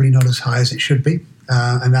rate probably not as high as it should be.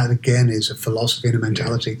 And that, again, is a philosophy and a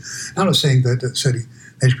mentality. I'm not saying that certainly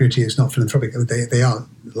the Edge community is not philanthropic. They are.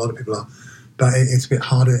 A lot of people are. But it's a bit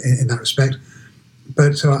harder in that respect.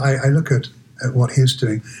 But so I look at what he's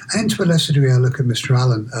doing. And to a lesser degree, I look at Mr.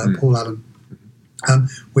 Allen, Paul Allen,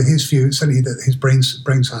 with his view, certainly that his brain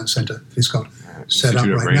science center he's got set up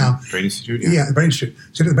right now. Brain Institute, the Brain Institute.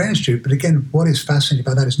 So the Brain Institute, but again, what is fascinating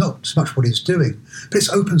about that is not so much what he's doing, but it's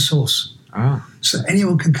open source. So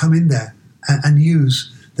anyone can come in there and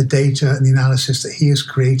use the data and the analysis that he is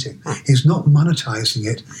creating. He's not monetizing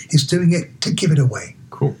it. He's doing it to give it away.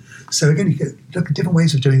 Cool. So again, you can look at different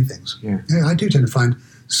ways of doing things. I do tend to find,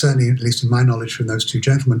 certainly, at least in my knowledge from those two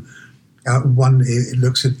gentlemen, one, it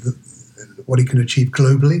looks at what he can achieve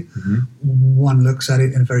globally. One looks at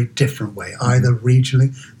it in a very different way, either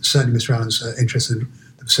regionally. Certainly, Mr. Allen's interest in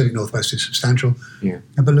the Pacific Northwest is substantial.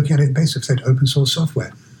 But looking at it basically, say, open source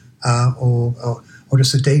software or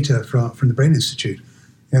just the data from the Brain Institute.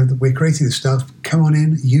 We're creating this stuff. Come on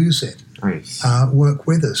in, use it. Nice. Work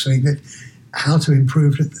with us. How to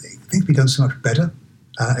improve it. Things can be done so much better,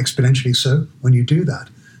 exponentially so, when you do that.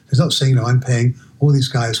 It's not saying, I'm paying all these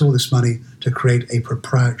guys all this money to create a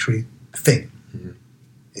proprietary thing.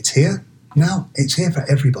 It's here now. It's here for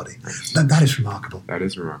everybody. That is remarkable. That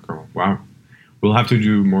is remarkable. Wow. We'll have to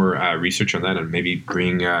do more research on that and maybe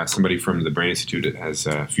bring somebody from the Brain Institute as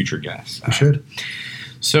a future guest. You should.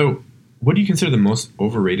 So, what do you consider the most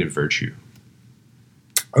overrated virtue?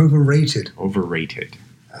 Overrated.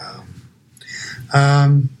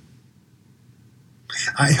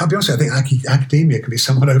 I'll be honest, I think academia can be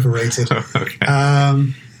somewhat overrated. Okay.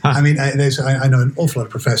 I know an awful lot of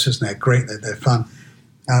professors, and they're great, they're fun.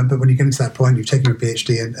 But when you get into that point, you've taken a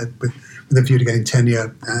PhD and with a view to getting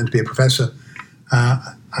tenure and to be a professor,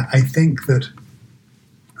 I think that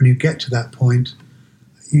when you get to that point,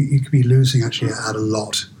 you could be losing actually out a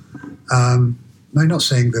lot. I'm not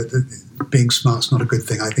saying that being smart's not a good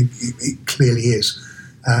thing. I think it clearly is,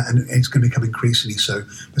 and it's going to become increasingly so.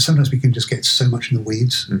 But sometimes we can just get so much in the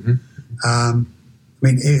weeds. I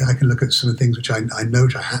can look at some of the things which I know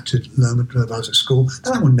which I had to learn when I was at school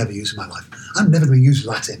that I will never use in my life. I'm never going to use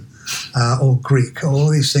Latin or Greek or all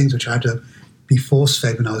these things which I had to be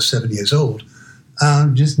force-fed when I was 7 years old.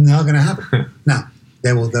 Just not going to happen. Now,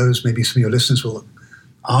 there will those, maybe some of your listeners will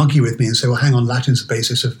argue with me and say, well, hang on, Latin's the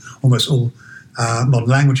basis of almost all modern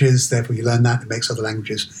languages, therefore you learn that, it makes other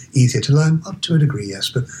languages easier to learn. Well, to a degree, yes,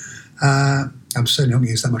 but I'm certainly not going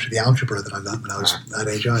to use that much of the algebra that I learned when I was that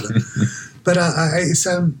age either. But it's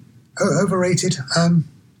overrated.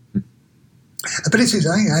 Abilities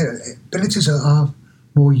are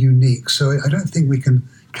more unique, so I don't think we can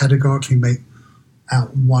categorically make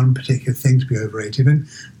out one particular thing to be overrated. And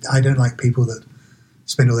I don't like people that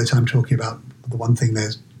spend all their time talking about the one thing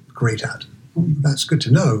they're great at. Well, that's good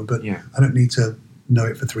to know, but I don't need to know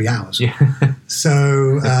it for 3 hours.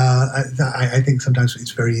 So I think sometimes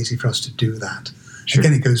it's very easy for us to do that. Sure.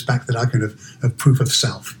 Again, it goes back to that argument of proof of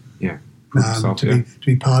self. To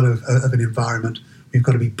be part of an environment, we've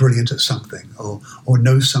got to be brilliant at something or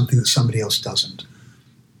know something that somebody else doesn't.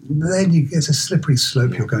 Then it's a slippery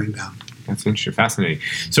slope you're going down. That's interesting, fascinating.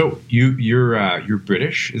 So you're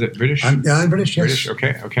British? Is it British? I'm British, yes. British,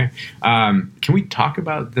 okay. Can we talk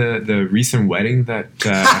about the recent wedding that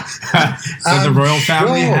that the royal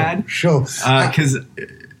family had? Sure. Because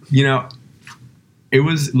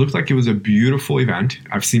it looked like it was a beautiful event.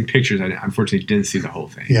 I've seen pictures. I unfortunately didn't see the whole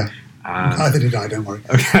thing. Yeah. Neither did I. Don't worry.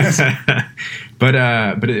 Okay. but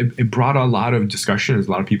it brought a lot of discussion. There's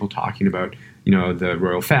a lot of people talking about the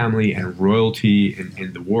royal family and royalty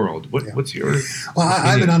in the world. What's your? Well,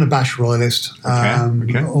 I'm an unabashed royalist.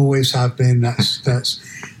 Okay. Always have been. That's.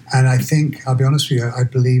 And I think I'll be honest with you. I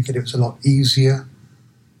believe that it was a lot easier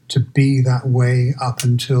to be that way up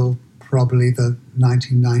until probably the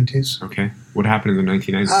 1990s. Okay. What happened in the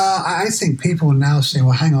 1990s? I think people now say,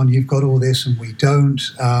 "Well, hang on, you've got all this and we don't."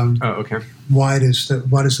 Okay. Why does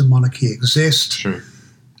the monarchy exist? Sure.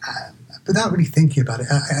 Without really thinking about it,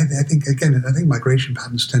 I think migration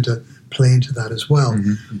patterns tend to play into that as well.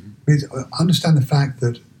 Understand the fact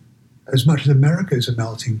that as much as America is a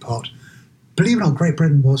melting pot, believe it or not, Great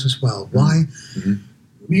Britain was as well. Why?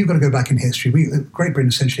 You've got to go back in history. Great Britain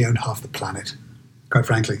essentially owned half the planet, quite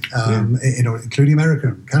frankly, including America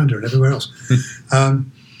and Canada and everywhere else.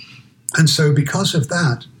 And so because of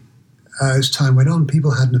that, as time went on,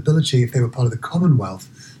 people had an ability, if they were part of the Commonwealth,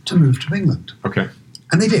 to move to England. Okay.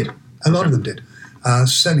 And they did. A lot of them did.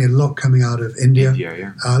 Certainly a lot coming out of India,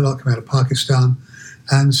 a lot coming out of Pakistan,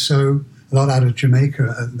 and so a lot out of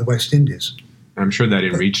Jamaica and the West Indies. I'm sure that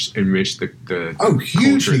enriched the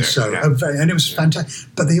hugely so. Yeah. And it was fantastic.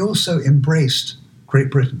 But they also embraced Great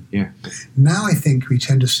Britain. Yeah. Now I think we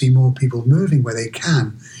tend to see more people moving where they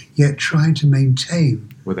can, yet trying to maintain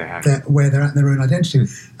where they're at in their own identity.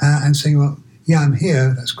 And saying, well, yeah, I'm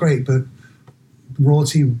here, that's great, but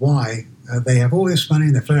royalty, why? They have all this money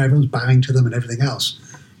and they're flying, everyone's bowing to them and everything else.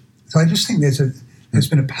 So I just think there's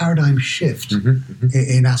been a paradigm shift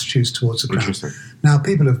in attitudes towards the crown. Interesting. Now,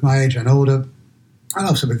 people of my age and older, and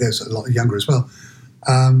also there's a lot younger as well.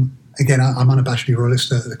 Again, I'm unabashedly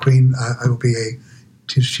royalist. The Queen, I will be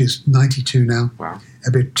she's 92 now. Wow.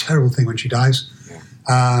 It'll be a terrible thing when she dies. Yeah.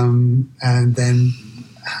 And then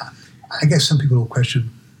I guess some people will question,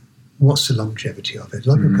 what's the longevity of it? A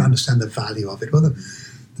lot of people can understand the value of it. Well, the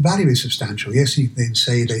value is substantial. Yes, you can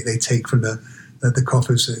say they take from the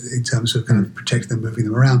coffers in terms of kind of protecting them, moving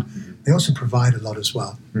them around. They also provide a lot as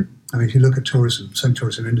well. I mean, if you look at tourism, some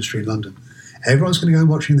tourism industry in London, everyone's going to go and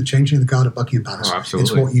watching the changing of the guard at Buckingham Palace. Oh, absolutely.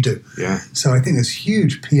 It's what you do. Yeah. So I think there's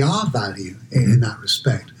huge PR value in that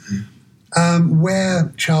respect.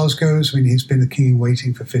 Where Charles goes, I mean, he's been the king in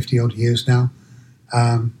waiting for 50-odd years now.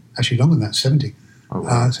 Actually, longer than that, 70. Oh,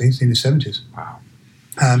 wow. So he's in his 70s. Wow.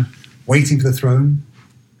 Waiting for the throne.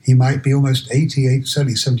 He might be almost 80,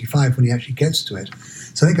 certainly 75 when he actually gets to it.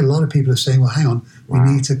 So I think a lot of people are saying, well, hang on, we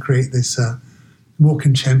need to create this more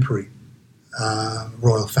contemporary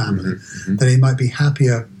royal family, that he might be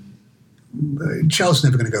happier. Charles is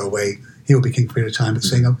never going to go away. He'll be king for a period of time, but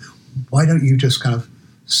saying, why don't you just kind of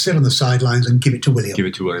sit on the sidelines and give it to William? Give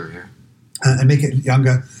it to William, yeah. And make it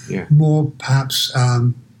younger, more perhaps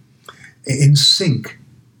in sync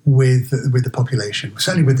with the population,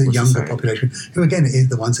 certainly with the younger population, who again is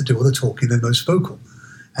the ones that do all the talking, the most vocal.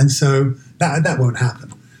 And so that won't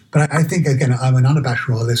happen. But I think, again, I'm an unabashed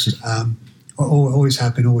royalist, always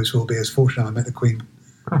have been, always will be. As fortunate, I met the Queen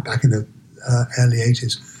back in the early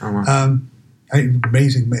 80s. Oh, wow.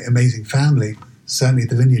 Amazing family. Certainly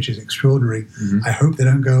the lineage is extraordinary. I hope they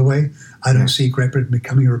don't go away. I don't see Great Britain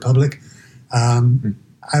becoming a republic.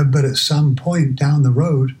 But at some point down the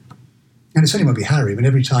road, and it certainly won't be Harry, but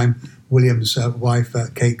every time William's wife,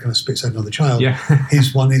 Kate, kind of spits out another child,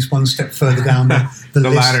 he's one step further down the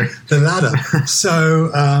ladder. So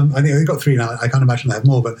I think they've got 3 now. I can't imagine they have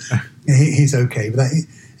more, but he's okay. But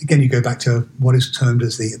again, you go back to what is termed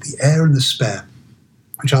as the heir and the spare.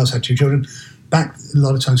 Charles had 2 children. Back a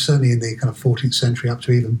lot of times, certainly in the kind of 14th century up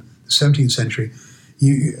to even the 17th century,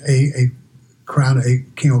 a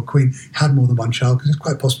king or queen had more than one child because it's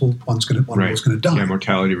quite possible one was going to die. Yeah,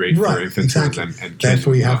 mortality rate for infants and kids.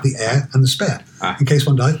 Therefore, you have the heir and the spare. In case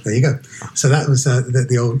one died, there you go. So that was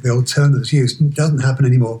the old term that was used. It doesn't happen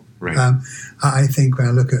anymore. Right. I think when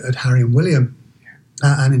I look at Harry and William,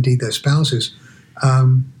 and indeed their spouses,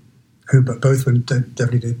 who but both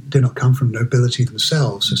definitely did not come from nobility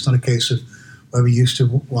themselves. It's not a case of where we used to,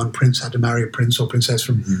 one prince had to marry a prince or princess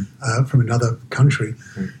from another country.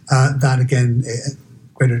 That again,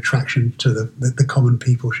 greater attraction to the common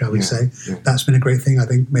people, shall we say. That's been a great thing. I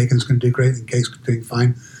think Meghan's going to do great, and Kate's doing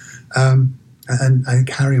fine. And I think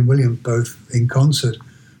Harry and William, both in concert,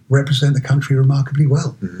 represent the country remarkably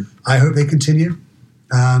well. Mm-hmm. I hope they continue.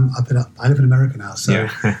 I live in America now, so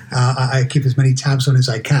I keep as many tabs on as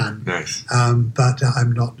I can. Nice. But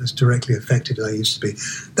I'm not as directly affected as I used to be.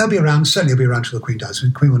 They'll be around, certainly they'll be around till the Queen dies.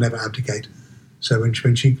 The Queen will never abdicate. So when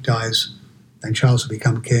she dies, then Charles will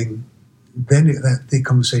become king. Then the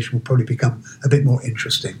conversation will probably become a bit more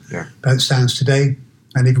interesting. Yeah. But it stands today,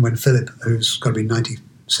 and even when Philip, who's got to be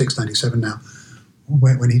 96, 97 now,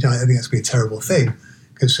 when he died, I think that's going to be a terrible thing.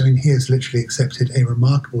 Because he has literally accepted a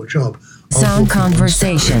remarkable job. Sound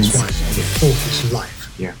Conversations. He fought his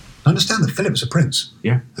life. Yeah. I understand that Philip was a prince.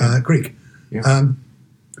 Yeah. Greek. Yeah.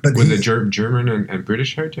 But with the German and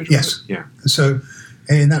British heritage? Yes. Yeah. So,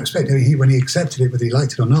 in that respect, when he accepted it, whether he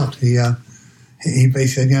liked it or not, he basically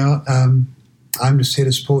said, I'm just here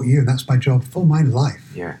to support you, and that's my job for my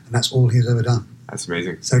life. Yeah. And that's all he's ever done. That's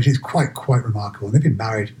amazing. So she's quite remarkable. And they've been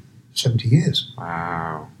married 70 years.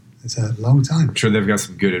 Wow. It's a long time. I'm sure they've got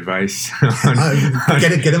some good advice. Get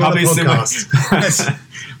him on the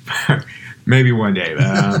podcast. Maybe one day.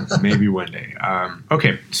 Maybe one day.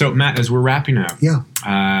 Okay, so Matt, as we're wrapping up,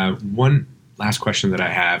 one last question that I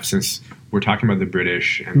have, since we're talking about the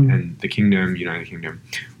British and the Kingdom, United Kingdom,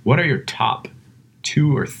 what are your top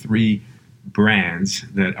 2 or 3 brands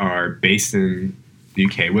that are based in the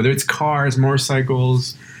UK? Whether it's cars,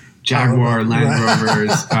 motorcycles, Jaguar, Land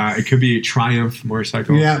Rovers, it could be a Triumph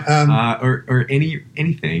motorcycle, or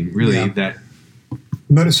anything really that.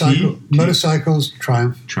 Motorcycles,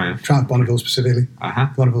 Triumph Bonneville specifically,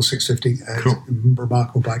 Bonneville 650, cool.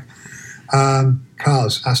 Remarkable bike.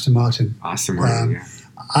 Cars, Aston Martin. Yeah.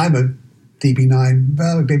 I'm a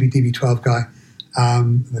DB9, maybe DB12 guy.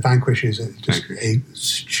 The Vanquish is just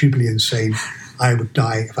stupidly insane. I would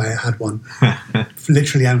die if I had one,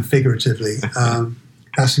 literally and figuratively.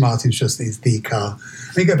 Aston Martin's just the car.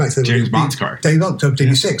 I mean, go back to James Bond's car.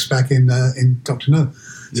 DB6 back in Dr. No.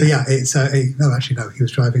 So it's no, he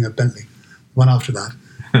was driving a Bentley, one after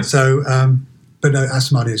that. So, but no,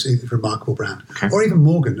 Aston Martin is a remarkable brand. Okay. Or even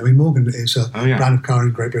Morgan. I mean, Morgan is a brand of car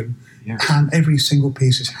in Great Britain. Yeah. Every single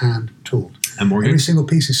piece is hand tooled. And Morgan? Every single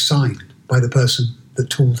piece is signed by the person that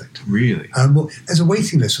tooled it. Really? There's a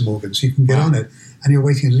waiting list for Morgan, so you can get on it, and you're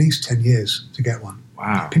waiting at least 10 years to get one.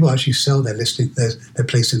 Wow. People actually sell their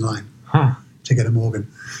place in line to get a Morgan.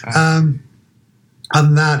 Other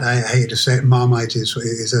than that, I hate to say it, Marmite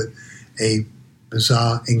is a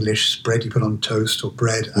bizarre English spread you put on toast or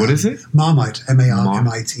bread. What is it? Marmite,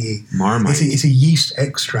 Marmite. Marmite. It's a yeast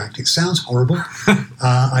extract. It sounds horrible.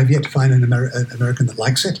 I've yet to find an American that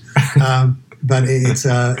likes it. But it's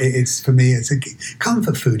for me, it's a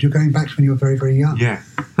comfort food. You're going back to when you were very, very young. Yeah.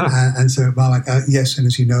 And so Marmite, yes, and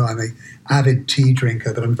as you know, I'm an avid tea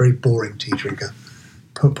drinker, but I'm a very boring tea drinker.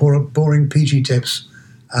 Boring PG tips.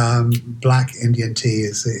 Black Indian tea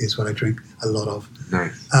is what I drink a lot of.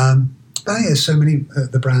 Nice. But there's so many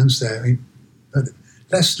the brands there. I mean,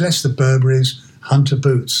 less the Burberrys, Hunter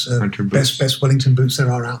boots, best Wellington boots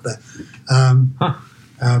there are out there.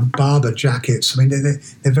 Barber jackets. I mean,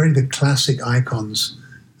 they're very the classic icons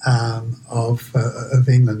of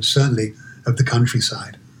England, certainly of the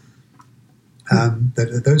countryside.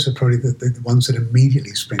 Those are probably the ones that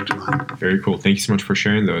immediately spring to mind. Very cool. Thank you so much for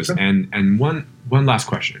sharing those. Sure. And one last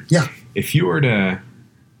question. Yeah. If you were to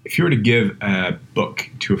give a book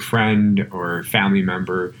to a friend or family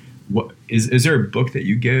member, what is there a book that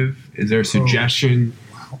you give? Is there a suggestion?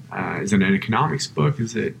 Wow. Is it an economics book?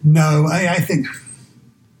 Is it? No, I think.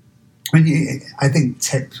 I think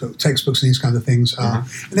textbooks and these kinds of things are.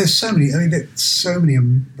 And there's so many. I mean, there's so many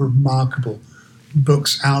remarkable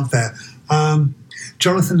books out there.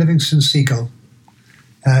 Jonathan Livingston Seagull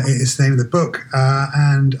is the name of the book,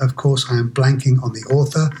 and of course I am blanking on the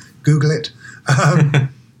author. Google it.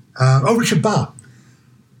 Richard Barr.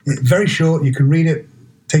 Very short. You can read it.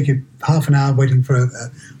 Take you half an hour waiting for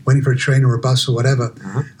a train or a bus or whatever.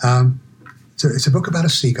 So it's a book about a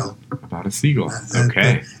seagull. About a seagull.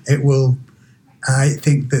 Okay. It will. I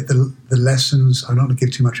think that the lessons. I'm not going to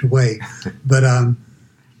give too much away, but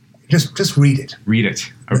just read it. Read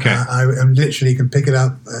it. Okay. I'm literally can pick it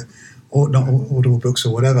up, or not Audible books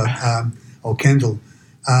or whatever, or Kindle.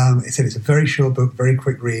 It's a very short book, very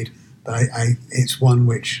quick read, but it's one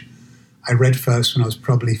which I read first when I was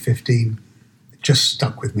probably 15. It just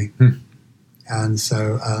stuck with me, and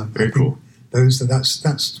so very cool. That's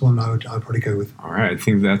the one I would probably go with. All right, I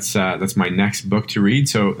think that's my next book to read.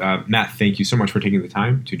 So Matt, thank you so much for taking the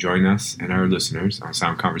time to join us and our listeners on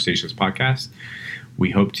Sound Conversations podcast. We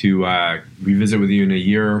hope to revisit with you in a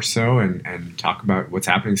year or so and talk about what's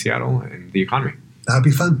happening in Seattle and the economy. That would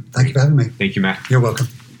be fun. Thank you for having me. Thank you, Matt. You're welcome.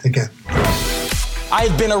 Take care. I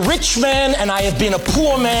have been a rich man and I have been a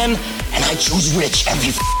poor man, and I choose rich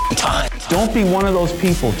every time. Don't be one of those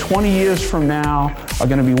people 20 years from now are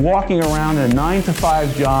going to be walking around in a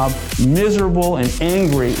 9-to-5 job, miserable and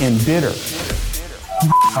angry and bitter.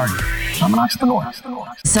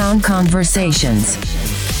 Sound Conversations.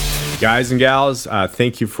 Guys and gals,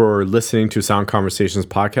 thank you for listening to Sound Conversations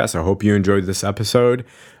podcast. I hope you enjoyed this episode.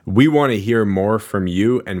 We want to hear more from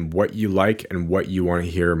you and what you like and what you want to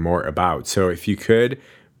hear more about. So if you could,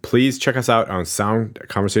 please check us out on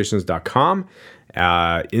soundconversations.com,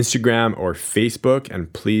 Instagram or Facebook,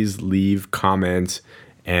 and please leave comments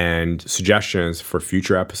and suggestions for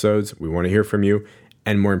future episodes. We want to hear from you.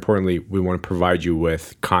 And more importantly, we want to provide you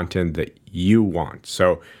with content that you want.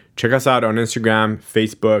 So check us out on Instagram,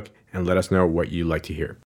 Facebook, and let us know what you'd like to hear.